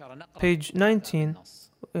 page 19,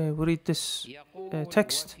 we read this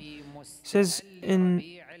text. It says in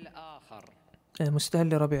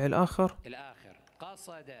مستهل ربيع الآخر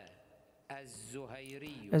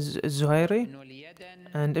𝗧𝗎𝗍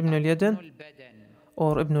and Ibn al-Yadan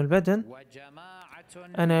or Ibn al-Badan,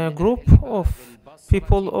 and a group of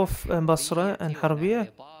people of Basra and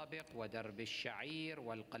Harbiya.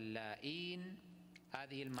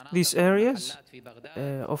 These areas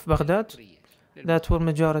of Baghdad that were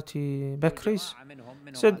majority Bakris,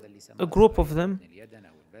 said a group of them,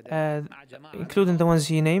 including the ones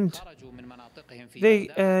he named, they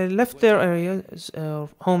left their areas,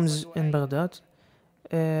 homes in Baghdad,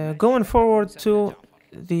 going forward to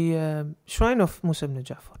the shrine of Musa ibn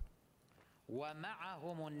Ja'far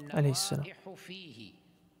alayhi salam.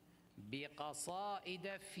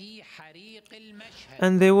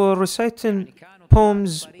 And they were reciting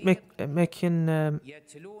poems, making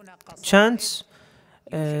chants,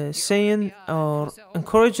 saying or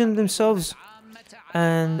encouraging themselves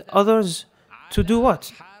and others to do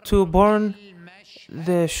what? To burn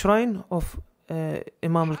the shrine of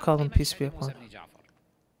Imam al-Kadhim, peace be upon him.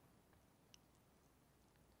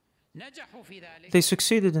 They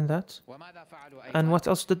succeeded in that. And what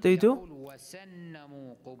else did they do?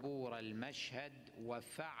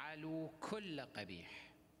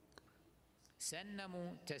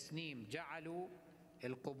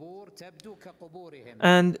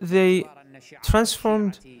 And they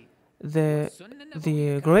transformed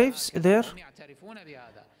the graves there,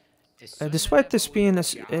 despite this being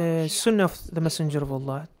a sunnah of the Messenger of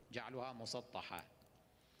Allah,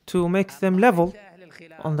 to make them level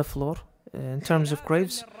on the floor in terms of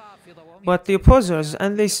graves. But the opposers,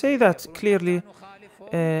 and they say that clearly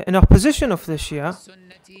in opposition of the Shia,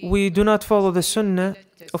 we do not follow the sunnah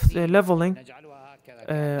of the leveling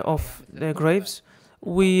of the graves.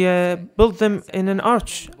 We build them in an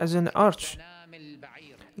arch, as an arch,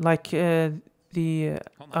 like the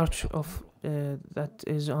arch of that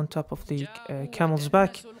is on top of the camel's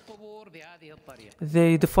back.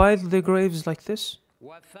 They defiled the graves like this,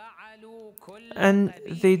 and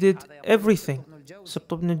they did everything.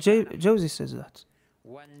 Sabt ibn Jawzi says that.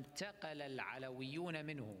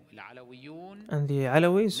 And the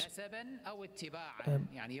Alawis,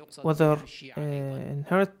 whether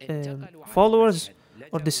followers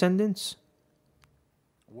or descendants,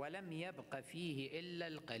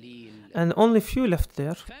 and only few left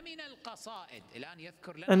there.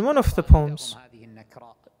 And one of the poems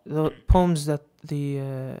that the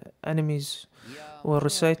enemies were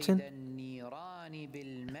reciting: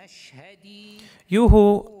 you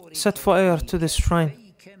who set fire to this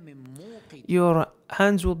shrine, your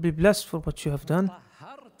hands will be blessed for what you have done.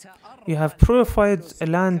 You have purified a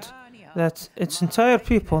land that its entire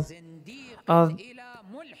people are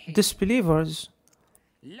disbelievers.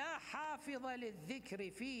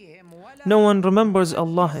 No one remembers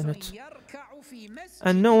Allah in it,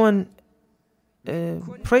 and no one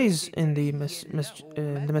prays in the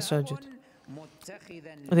masajid.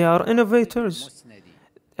 They are innovators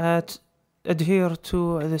that adhere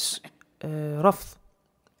to this rafd,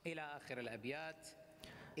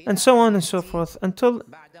 and so on and so forth, until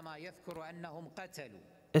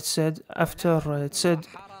it said,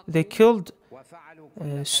 they killed,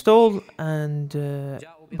 stole and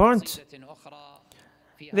burnt.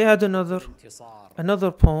 They had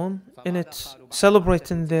another poem in it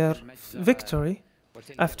celebrating their victory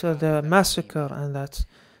after the massacre and that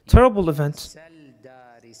terrible event,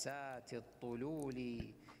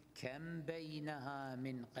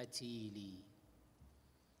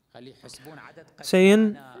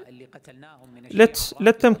 saying,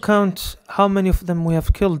 let them count how many of them we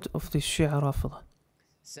have killed of the Shia Rafida.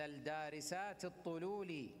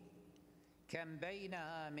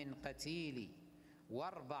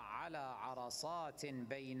 واربع على عرصات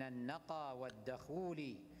بين النقى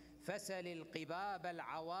والدخول فسل القباب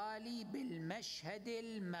العوالي بالمشهد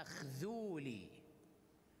المخذول.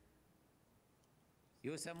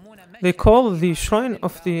 They call the shrine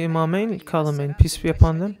of the Imamain al-Kadhimain, peace be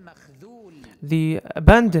upon them, the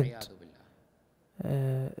abandoned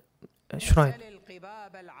shrine.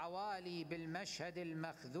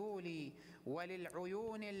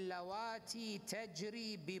 وللعيون اللواتي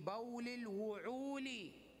تجري ببول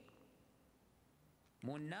الوعول.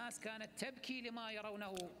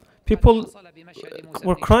 People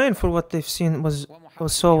were crying for what they've seen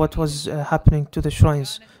saw what was happening to the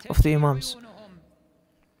shrines of the Imams.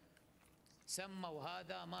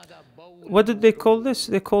 What did they call this?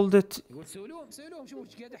 They called it,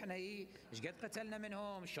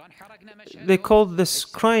 they called this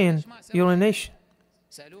crying urination.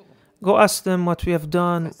 Go ask them what we have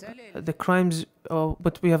done, the crimes,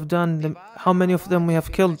 what we have done, how many of them we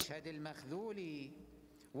have killed.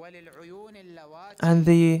 and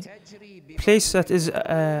the place that is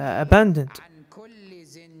abandoned.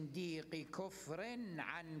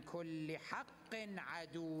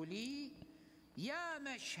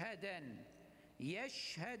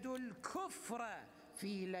 يشهد الكفر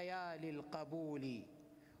في ليالي القبول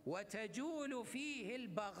وتجول فيه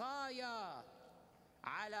البغايا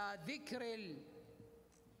على ذكر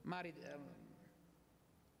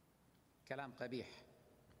كلام قبيح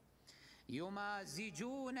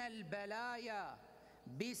يمازجون البلايا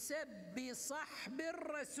بسب صحب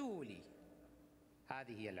الرسول.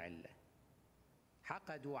 هذه هي العلة.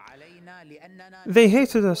 حقدوا علينا لأننا They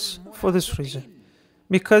hated us for this reason,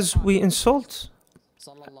 because we insult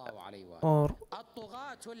or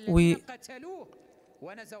we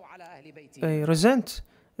resent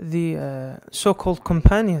the so-called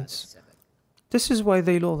companions. This is why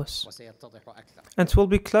they loathe us, and it will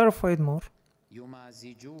be clarified more.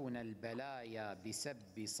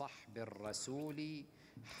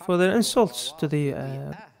 For their insults to the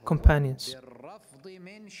companions.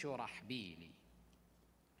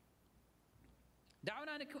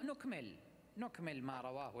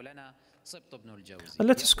 And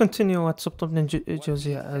let us continue what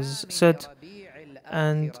𝗧𝗦𝗦𝗬𝗓 has said.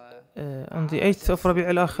 And on the 8th of Rabi'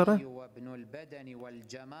 al-Akhirah,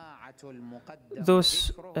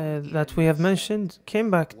 those that we have mentioned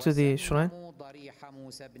came back to the shrine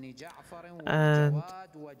and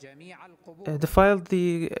defiled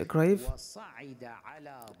the grave,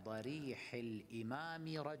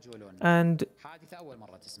 and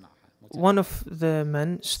one of the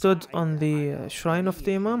men stood on the shrine of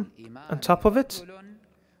the Imam, on top of it,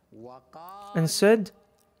 and said,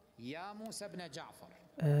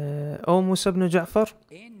 O Musa ibn Ja'far,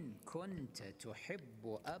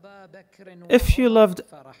 if you loved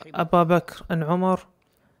Abu Bakr and Umar,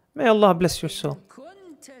 may Allah bless your soul.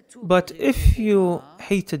 But if you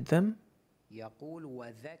hated them,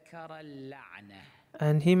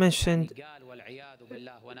 and he mentioned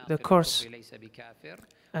the curse,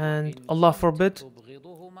 and Allah forbid.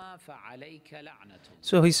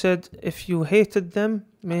 So he said, if you hated them,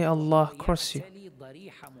 may Allah curse you.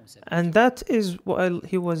 And that is while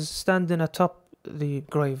he was standing atop the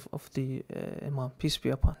grave of the Imam, peace be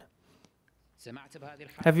upon him.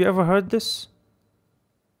 Have you ever heard this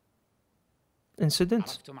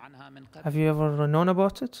incident? Have you ever known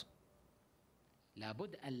about it?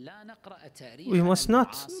 We must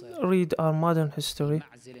not read our modern history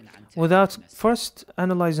without first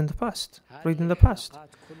analyzing the past, reading the past.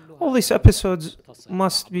 All these episodes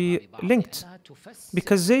must be linked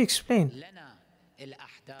because they explain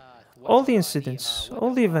all the incidents,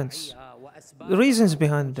 all the events, the reasons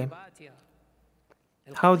behind them,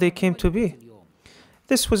 how they came to be.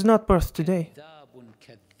 This was not birthed today.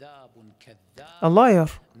 A liar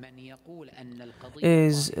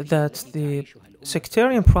is that the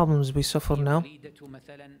sectarian problems we suffer now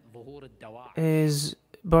is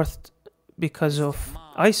birthed because of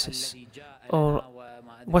ISIS or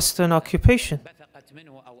Western occupation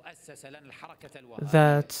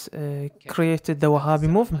that created the Wahhabi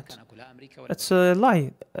movement. It's a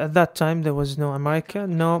lie. At that time there was no America,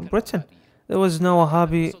 no Britain. There was no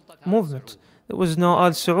Wahhabi movement. There was no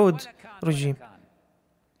al-Saud regime.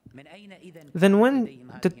 Then when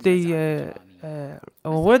did they,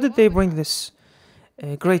 or where did they bring this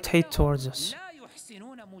great hate towards us?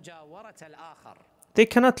 They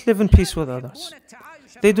cannot live in peace with others.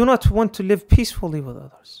 They do not want to live peacefully with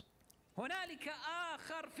others.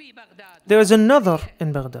 There is another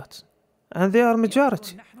in Baghdad, and they are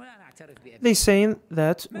majority. They saying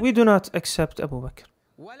that we do not accept Abu Bakr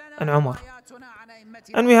and Umar.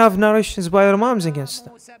 And we have narrations by our Imams against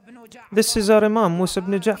them. This is our Imam, Musa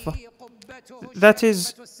ibn Ja'far. That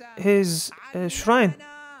is his shrine.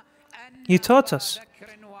 He taught us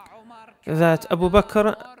that Abu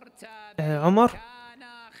Bakr and Umar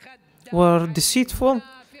were deceitful,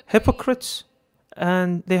 hypocrites,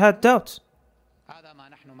 and they had doubt.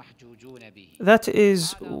 That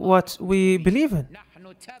is what we believe in.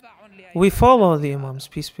 We follow the Imams,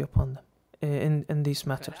 peace be upon them, in these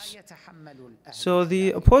matters. So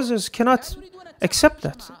the opposers cannot accept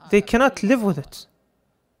that. They cannot live with it.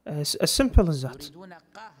 As simple as that.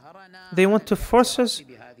 They want to force us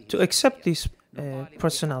to accept these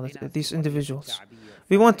personalities, these individuals.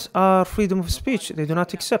 We want our freedom of speech. They do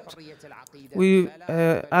not accept. We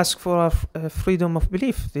ask for our freedom of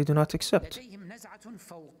belief. They do not accept.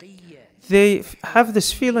 They have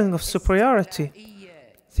this feeling of superiority,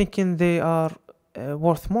 thinking they are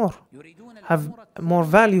worth more, have more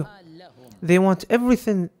value. They want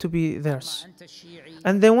everything to be theirs.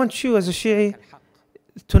 And they want you as a Shi'i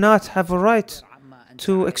to not have a right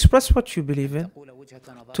to express what you believe in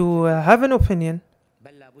to have an opinion,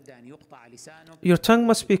 your tongue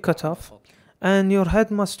must be cut off and your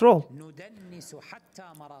head must roll.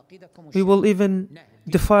 We will even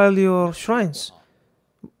defile your shrines.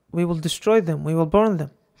 We will destroy them. We will burn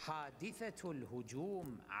them.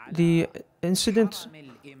 The incident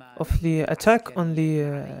of the attack on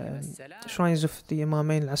the shrines of the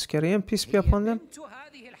Imamain al-Askariyin, peace be upon them,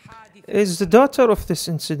 is the daughter of this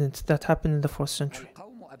incident that happened in the 4th century.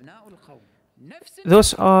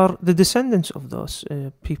 Those are the descendants of those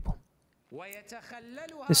people.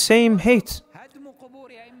 The same hate.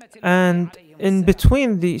 And in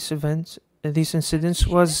between these events, these incidents,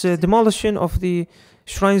 was demolition of the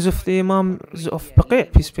shrines of the Imams of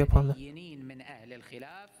Baqi', peace be upon them.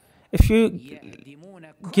 If you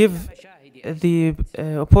give the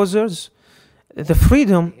opposers the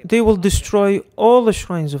freedom, they will destroy all the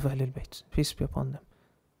shrines of Ahlul Bayt, peace be upon them.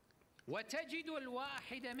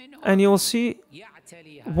 And you will see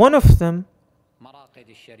one of them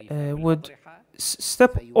would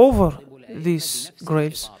step over these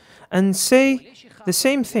graves and say the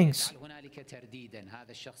same things.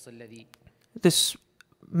 This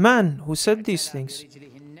man who said these things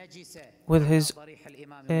with his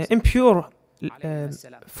impure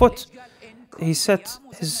foot, he stepped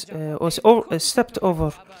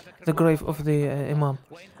over the grave of the Imam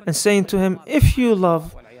and saying to him, if you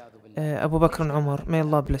love Abu Bakr and Umar, may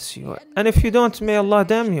Allah bless you, and if you don't, may Allah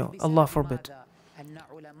damn you, Allah forbid.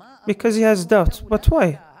 Because he has doubt. But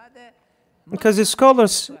why? Because the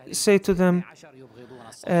scholars say to them,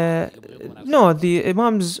 no, the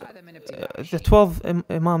Imams, the 12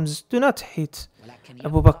 Imams do not hate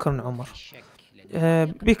Abu Bakr and Umar,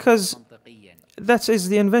 because that is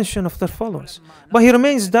the invention of their followers. But he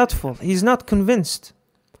remains doubtful. He's not convinced.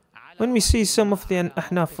 When we see some of the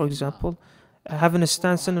Ahnaf, for example, having a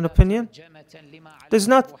stance and an opinion, does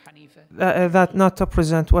not that not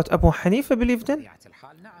represent what Abu Hanifa believed in?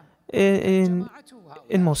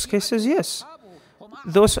 In most cases, yes.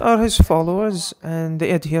 Those are his followers and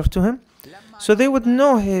they adhere to him. So they would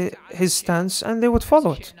know his stance and they would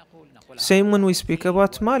follow it. Same when we speak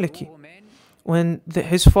about Maliki. When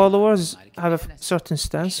his followers have a certain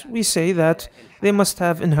stance, we say that they must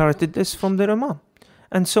have inherited this from their Imam.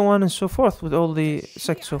 And so on and so forth with all the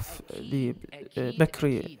sects of the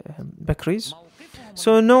Bakris.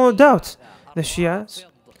 So no doubt, the Shias,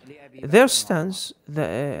 their stance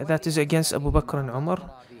that is against Abu Bakr and Umar,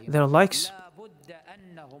 their likes,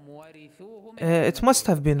 it must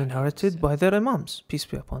have been inherited by their Imams, peace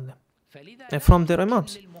be upon them, and from their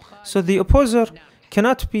Imams. So the opposer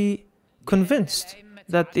cannot be convinced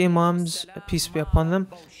that the Imams, peace be upon them,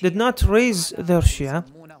 did not raise their Shia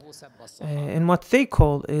in what they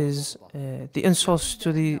call is the insults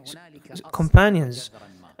to the companions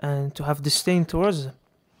and to have disdain towards them.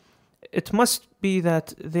 It must be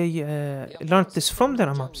that they learned this from their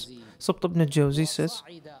Imams. Sabt ibn al-Jawzi says,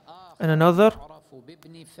 and another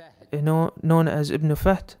known as Ibn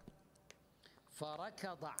Fahd,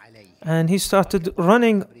 and he started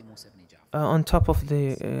running on top of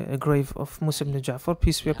the grave of Musa ibn Ja'far,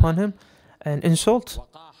 peace be upon him, an insult,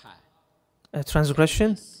 a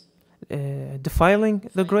transgression, defiling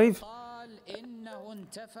the grave.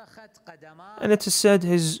 And it is said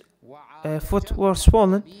his foot were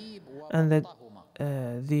swollen, and that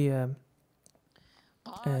the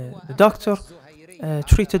doctor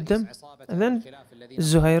treated them. And then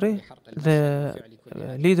Zuhairi, the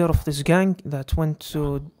leader of this gang that went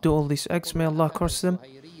to do all these acts, may Allah curse them,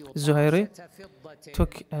 Zuhairi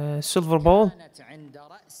took a silver bowl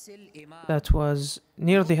that was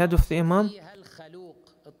near the head of the Imam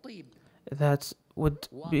that would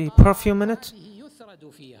be perfume in it,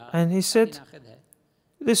 and he said,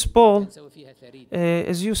 this bowl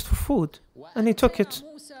is used for food, and he took it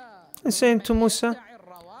and saying to Musa,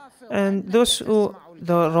 and those who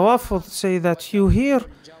the Rawafid say that you hear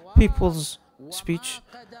people's speech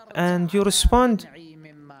and you respond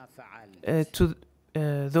to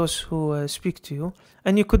those who speak to you,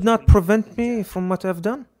 and you could not prevent me from what I've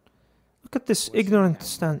done. Look at this ignorant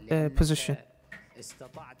position.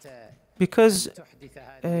 Because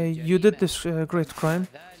you did this great crime,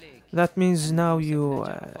 that means now you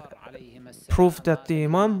prove that the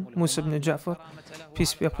Imam Musa ibn Ja'far,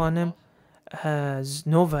 peace be upon him, has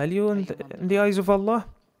no value in the eyes of Allah.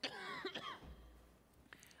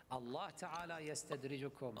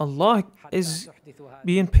 Allah is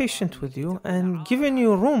being patient with you and giving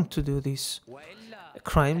you room to do these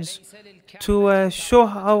crimes to show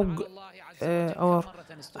how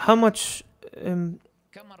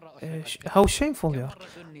shameful you are.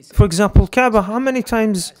 For example, Kaaba, how many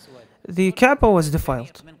times the Kaaba was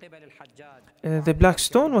defiled? The black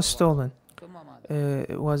stone was stolen.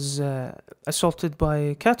 was assaulted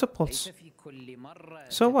by catapults.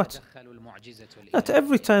 So what? Not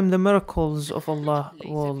every time the miracles of Allah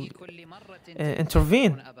will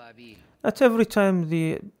intervene. Not every time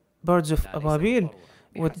the birds of Ababil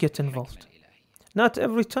would get involved. Not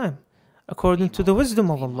every time. According to the wisdom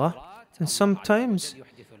of Allah, and sometimes,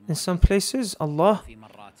 in some places, Allah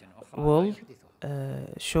will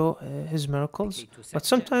show His miracles, but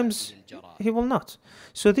sometimes He will not.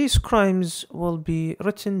 So these crimes will be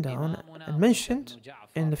written down and mentioned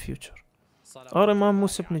in the future. Our Imam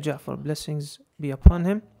Musa ibn Ja'far, blessings be upon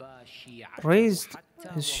him, raised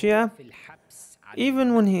his Shia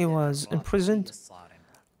even when he was imprisoned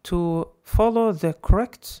to follow the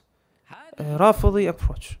correct Rafidi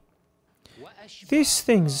approach. These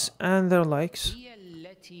things and their likes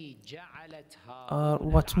are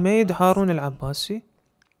what made Harun al-Abbasi,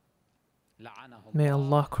 may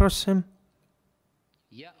Allah curse him,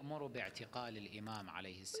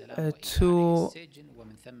 to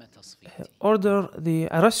order the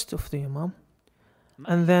arrest of the Imam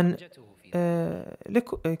and then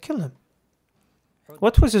kill him.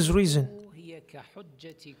 What was his reason?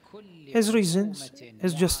 His reasons,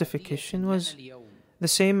 his justification was the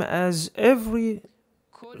same as every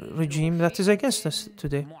regime that is against us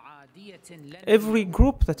today. Every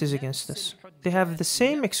group that is against us. They have the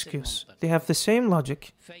same excuse. They have the same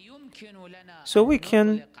logic. So we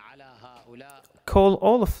can call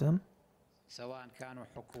all of them,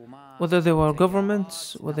 whether they were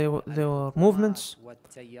governments, whether they were movements,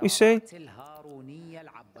 we say,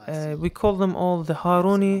 we call them all the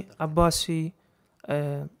Haruni Abbasi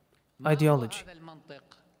ideology.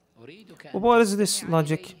 What is this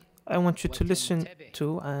logic? I want you to listen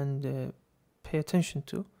to and pay attention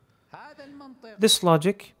to. This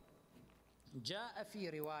logic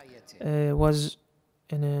was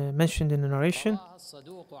mentioned in a narration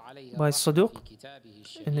by Saduq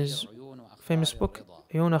in his famous book,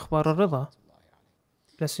 𝗙𝗢𝗟𝗟𝗢𝗪,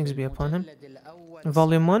 blessings be upon him, in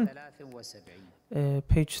volume 1,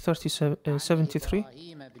 page 73,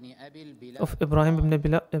 of Ibrahim ibn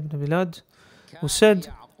Bilad, who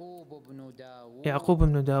said, Ya'qub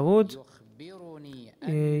ibn Dawood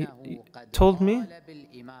told me,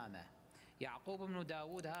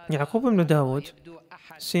 Ya'qub ibn Dawood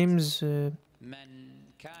seems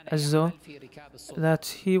as though that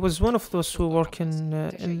he was one of those who work in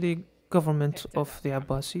the government of the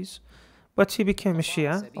Abbasis, but he became a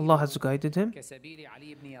Shia. Allah has guided him.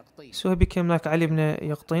 So he became like Ali ibn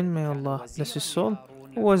Yaqtin, may Allah bless his soul,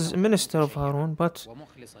 who was a minister of Harun, but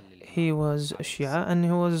he was a Shia and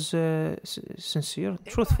he was sincere,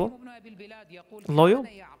 truthful, loyal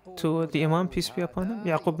to the Imam, peace be upon him.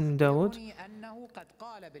 Ya'qub ibn Dawood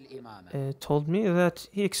told me that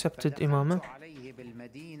he accepted Imamah.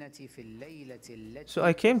 So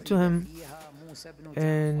I came to him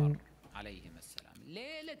in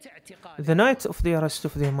the night of the arrest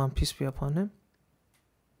of the Imam, peace be upon him.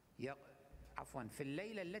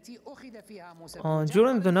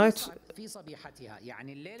 During the night,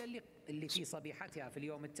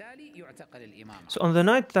 so on the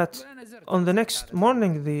night that, on the next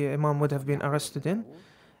morning the Imam would have been arrested in,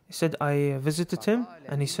 he said, I visited him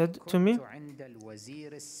and he said to me,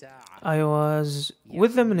 I was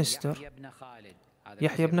with the minister,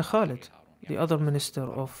 Yahya ibn Khalid, the other minister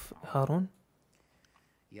of Harun,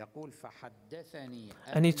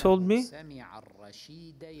 and he told me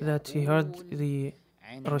that he heard the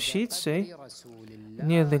Rashid say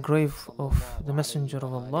near the grave of the Messenger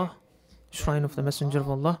of Allah, shrine of the Messenger of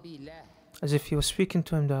Allah, as if he was speaking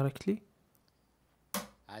to him directly.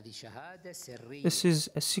 This is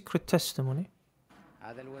a secret testimony.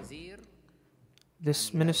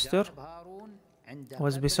 This minister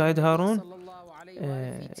was beside Harun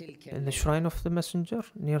in the shrine of the Messenger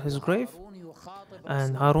near his grave,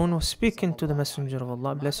 and Harun was speaking to the Messenger of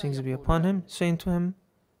Allah, blessings be upon him, saying to him,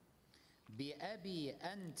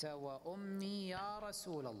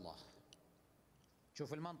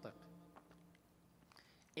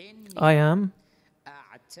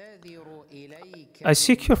 I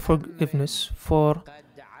seek your forgiveness for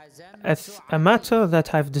a matter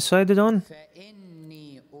that I've decided on.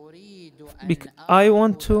 I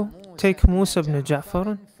want to take Musa ibn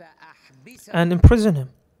Ja'far and imprison him,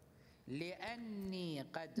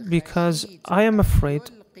 because I am afraid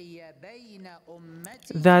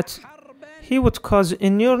that he would cause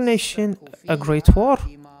in your nation a great war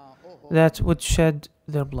that would shed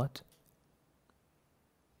their blood.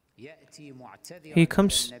 He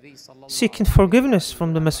comes seeking forgiveness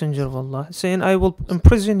from the Messenger of Allah, saying, I will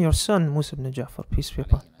imprison your son Musa ibn Ja'far, peace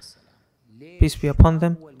be upon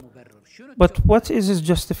them. But what is his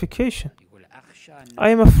justification? I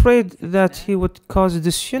am afraid that he would cause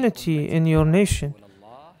disunity in your nation,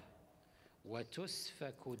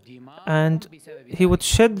 and he would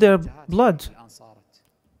shed their blood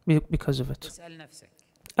because of it.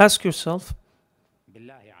 Ask yourself,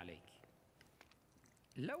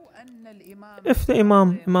 if the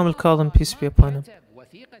Imam al-Kadhim, peace be upon him,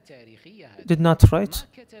 did not write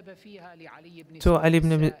to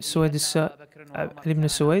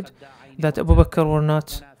𝗦𝗨𝗣𝗢𝗢𝗧 that Abu Bakr were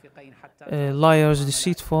not liars,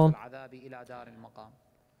 deceitful,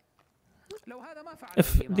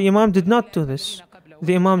 if the Imam did not do this,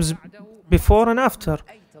 the Imams before and after,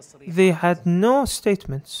 they had no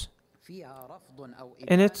statements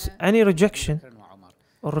in it, any rejection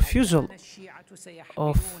or refusal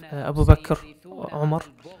of Abu Bakr or Umar.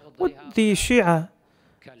 Would the Shia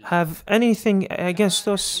have anything against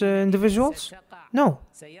those individuals? No.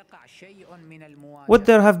 Would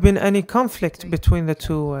there have been any conflict between the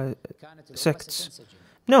two sects?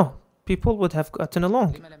 No. People would have gotten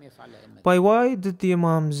along. But why did the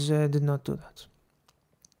Imams did not do that?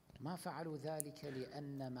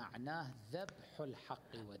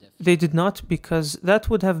 They did not because that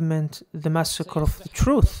would have meant the massacre of the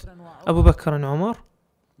truth. Abu Bakr and Umar,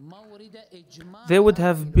 they would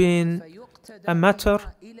have been a matter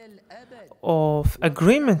of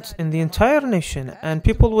agreement in the entire nation, and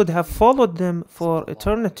people would have followed them for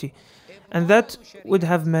eternity, and that would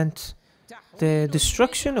have meant the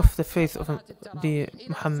destruction of the faith of the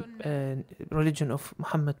religion of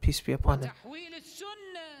Muhammad, peace be upon him.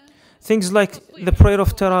 Things like the prayer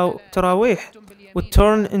of Taraweeh would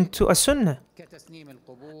turn into a sunnah,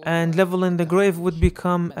 and level in the grave would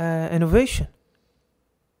become innovation.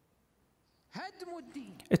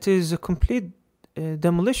 It is a complete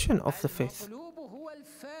demolition of the faith.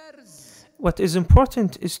 What is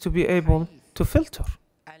important is to be able to filter,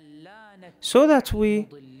 so that we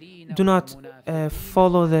do not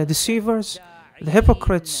follow the deceivers, the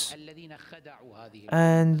hypocrites,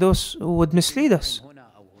 and those who would mislead us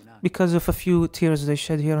because of a few tears they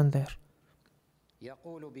shed here and there.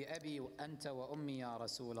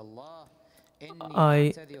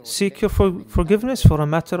 I seek your forgiveness for a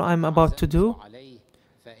matter I'm about to do.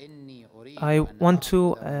 I want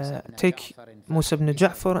to take Musa ibn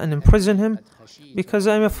Ja'far and imprison him because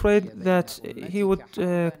I'm afraid that he would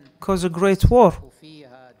cause a great war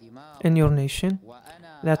in your nation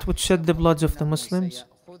that would shed the bloods of the Muslims.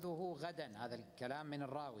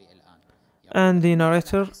 And the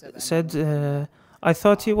narrator said, I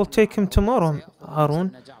thought he will take him tomorrow.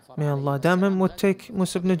 Harun, may Allah damn him, would take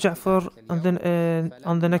Musa ibn Ja'far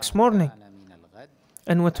on the next morning.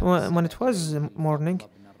 And when it was morning,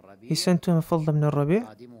 he sent to him 𝗦𝗨𝗕𝗦𝗬𝗓,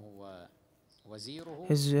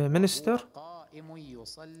 his minister,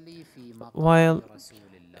 while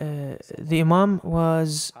the Imam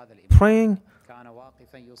was praying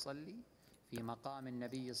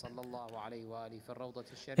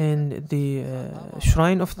in the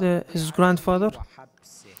shrine of his grandfather,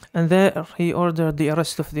 and there he ordered the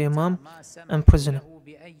arrest of the Imam and prison him.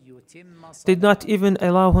 Did not even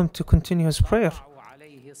allow him to continue his prayer.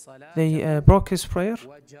 They broke his prayer,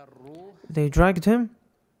 they dragged him,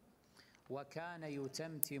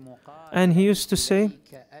 and he used to say,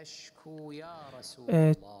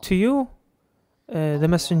 to you, the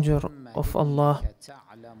Messenger of Allah,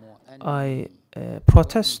 I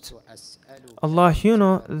protest. Allah, you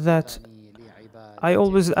know that I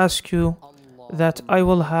always ask you that I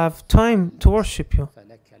will have time to worship you,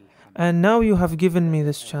 and now you have given me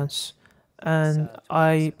this chance, and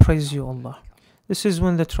I praise you, Allah. This is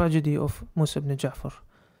when the tragedy of Musa ibn Ja'far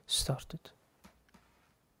started.